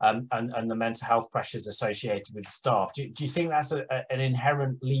mental health pressures associated with the staff? Do you think that's an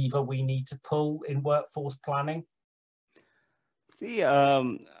inherent lever we need to pull in workforce planning? See,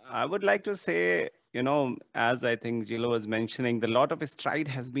 I would like to say, you know, as I think Gila was mentioning, a lot of stride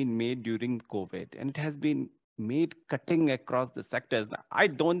has been made during COVID, and it has been made cutting across the sectors. I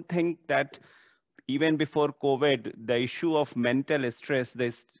don't think that even before COVID, the issue of mental stress,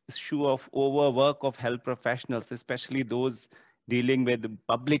 the issue of overwork of health professionals, especially those dealing with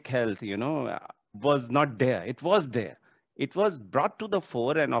public health, you know, was not there. It was there. It was brought to the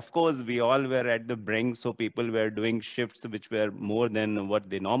fore, and of course, we all were at the brink, so people were doing shifts which were more than what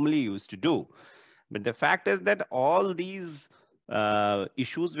they normally used to do. But the fact is that all these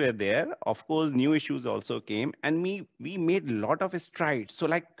issues were there. Of course, new issues also came, and we made a lot of strides. So,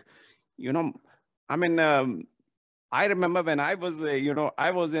 like, you know, I mean, I remember when I was, you know,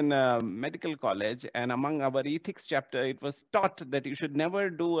 I was in medical college, and among our ethics chapter, it was taught that you should never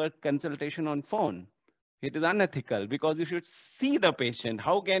do a consultation on phone. It is unethical because you should see the patient.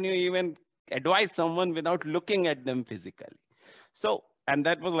 How can you even advise someone without looking at them physically? So, and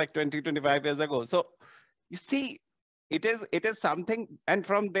that was like 25 years ago. So you see, it is something, and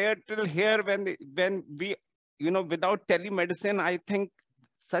from there till here, when we, you know, without telemedicine, I think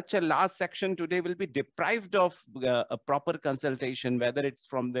such a large section today will be deprived of a proper consultation, whether it's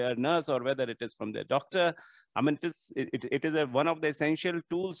from their nurse or whether it is from their doctor. I mean, it is one of the essential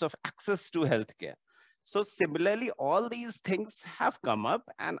tools of access to healthcare. So similarly, all these things have come up,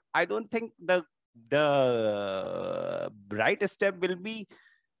 and I don't think the right step will be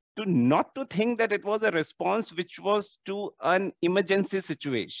to not to think that it was a response which was to an emergency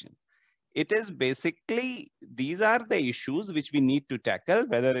situation. it is basically, these are the issues which we need to tackle,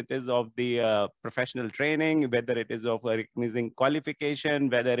 whether it is of the professional training, whether it is of recognizing qualification,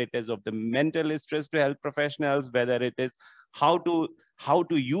 whether it is of the mental stress to help professionals, whether it is how to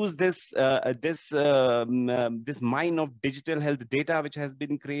use this this mine of digital health data which has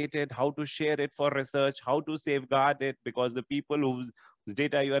been created, how to share it for research, how to safeguard it, because the people whose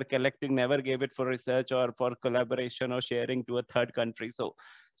data you are collecting never gave it for research or for collaboration or sharing to a third country. So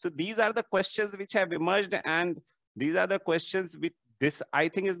these are the questions which have emerged, and these are the questions which this, I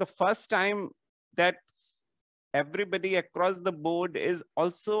think, is the first time that everybody across the board is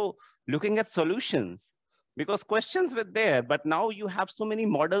also looking at solutions, because questions were there, but now you have so many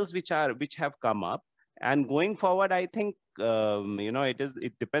models which have come up. And going forward, I think you know,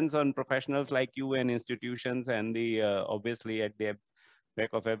 it depends on professionals like you and institutions and the obviously at the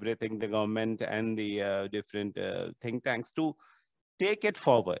back of everything, the government and the different think tanks to take it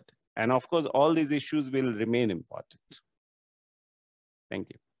forward. And of course, all these issues will remain important.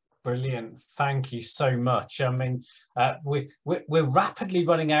 Thank you. Brilliant. Thank you so much. I mean, we're rapidly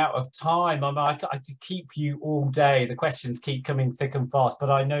running out of time. I mean, I could keep you all day. The questions keep coming thick and fast,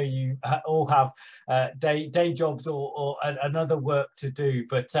 but I know you all have day jobs or another work to do.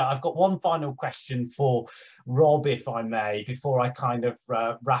 But I've got one final question for Rob, if I may, before I kind of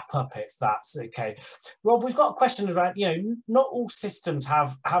wrap up, if that's okay. Rob, we've got a question around, you know, not all systems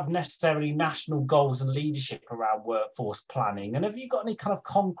have necessarily national goals and leadership around workforce planning. And have you got any kind of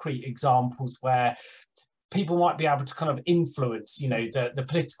concrete examples where people might be able to kind of influence, you know, the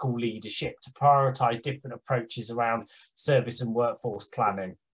political leadership to prioritize different approaches around service and workforce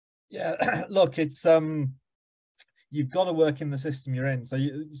planning? Yeah, look, it's you've got to work in the system you're in. So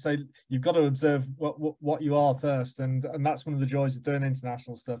you've got to observe what you are first, and that's one of the joys of doing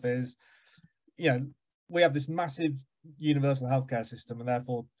international stuff is, you know, we have this massive universal healthcare system, and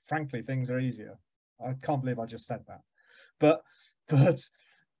therefore, frankly, things are easier. I can't believe I just said that, but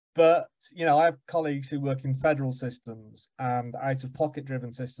you know, I have colleagues who work in federal systems and out-of-pocket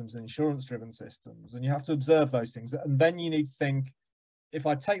driven systems and insurance-driven systems, and you have to observe those things. And then you need to think, if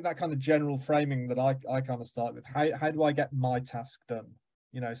I take that kind of general framing that I kind of start with, how do I get my task done?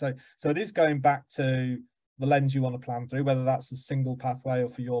 You know, so it is going back to the lens you want to plan through, whether that's a single pathway or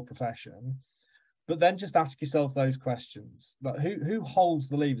for your profession. But then just ask yourself those questions: like, who holds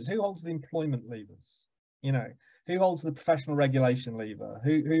the levers? Who holds the employment levers? You know, who holds the professional regulation lever?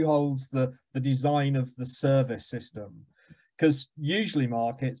 Who holds the design of the service system? Because usually,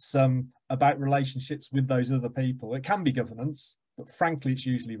 Mark, it's about relationships with those other people. It can be governance, but frankly, it's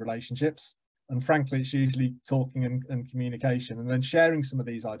usually relationships. And frankly, it's usually talking and communication, and then sharing some of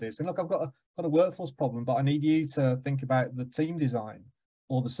these ideas. And look, I've got a workforce problem, but I need you to think about the team design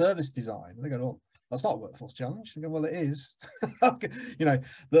or the service design. And they go, oh, that's not a workforce challenge. You go, well, it is. You know,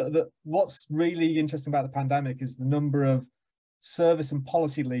 what's really interesting about the pandemic is the number of service and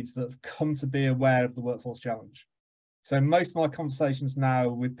policy leads that have come to be aware of the workforce challenge. So most of my conversations now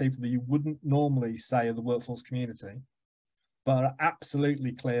with people that you wouldn't normally say are the workforce community, but are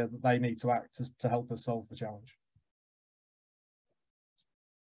absolutely clear that they need to act to help us solve the challenge.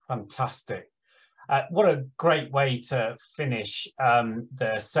 Fantastic. What a great way to finish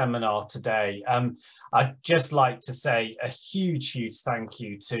the seminar today. I'd just like to say a huge thank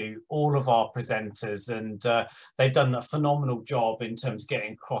you to all of our presenters, and they've done a phenomenal job in terms of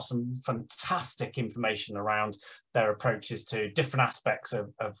getting across some fantastic information around their approaches to different aspects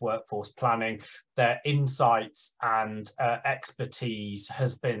of workforce planning. Their insights and expertise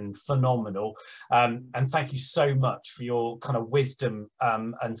has been phenomenal. And thank you so much for your kind of wisdom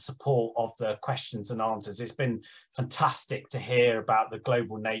and support of the questions and answers. It's been fantastic to hear about the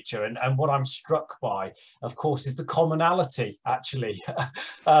global nature. And what I'm struck by, of course, is the commonality, actually,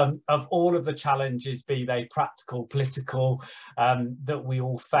 of all of the challenges, be they practical, political, that we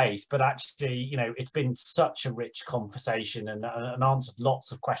all face. But actually, you know, it's been such a rich conversation and answered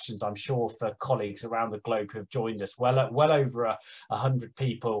lots of questions, I'm sure, for colleagues around the globe who have joined us. Well over 100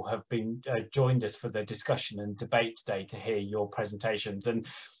 people have been joined us for the discussion and debate today to hear your presentations. And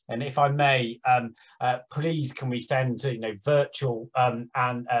if I may, please can we send, you know, virtual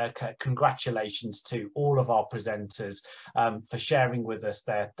and congratulations to all of our presenters for sharing with us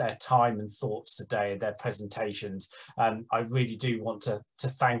their time and thoughts today, their presentations. I really do want to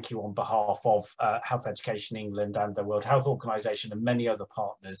thank you on behalf of Health Education England and the World Health Organization and many other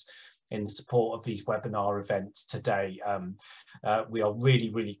partners in support of these webinar events today. We are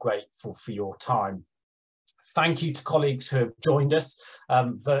really grateful for your time. Thank you to colleagues who have joined us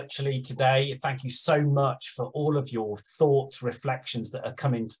virtually today. Thank you so much for all of your thoughts, reflections that are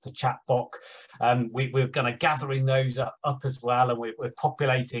coming to the chat box. We're going to gathering those up as well, and we're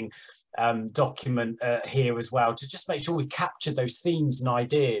populating document here as well to just make sure we capture those themes and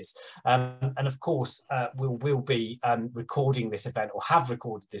ideas. And of course, we'll be recording this event, or have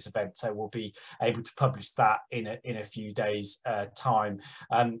recorded this event, so we'll be able to publish that in a few days' time.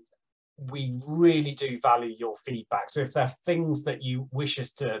 We really do value your feedback. So if there are things that you wish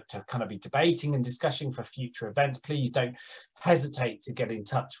us to kind of be debating and discussing for future events, please don't hesitate to get in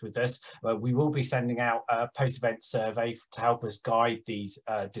touch with us. We will be sending out a post-event survey to help us guide these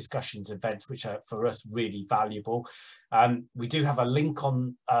discussions events, which are for us really valuable. We do have a link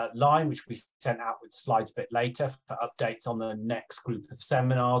on line, which we sent out with the slides a bit later, for updates on the next group of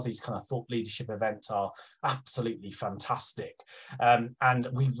seminars. These kind of thought leadership events are absolutely fantastic. And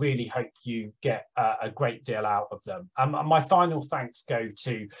we really hope you get a great deal out of them. My final thanks go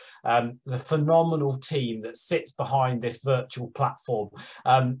to the phenomenal team that sits behind this virtual platform.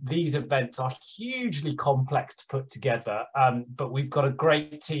 These events are hugely complex to put together, but we've got a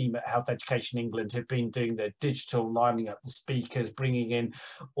great team at Health Education England who've been doing the digital lining up the speakers, bringing in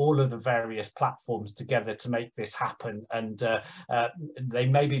all of the various platforms together to make this happen. And they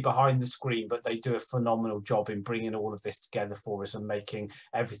may be behind the screen, but they do a phenomenal job in bringing all of this together for us and making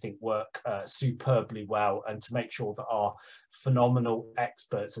everything work superbly well, and to make sure that our phenomenal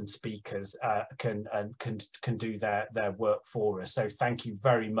experts and speakers can do their work for us. So thank you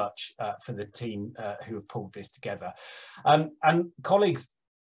very much for the team who have pulled this together. And colleagues,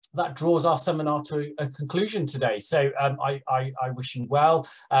 that draws our seminar to a conclusion today. So I wish you well.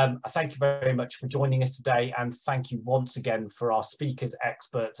 Thank you very much for joining us today, and thank you once again for our speakers,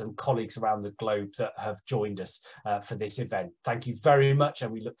 experts and colleagues around the globe that have joined us for this event. Thank you very much,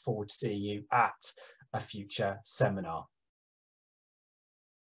 and we look forward to seeing you at a future seminar.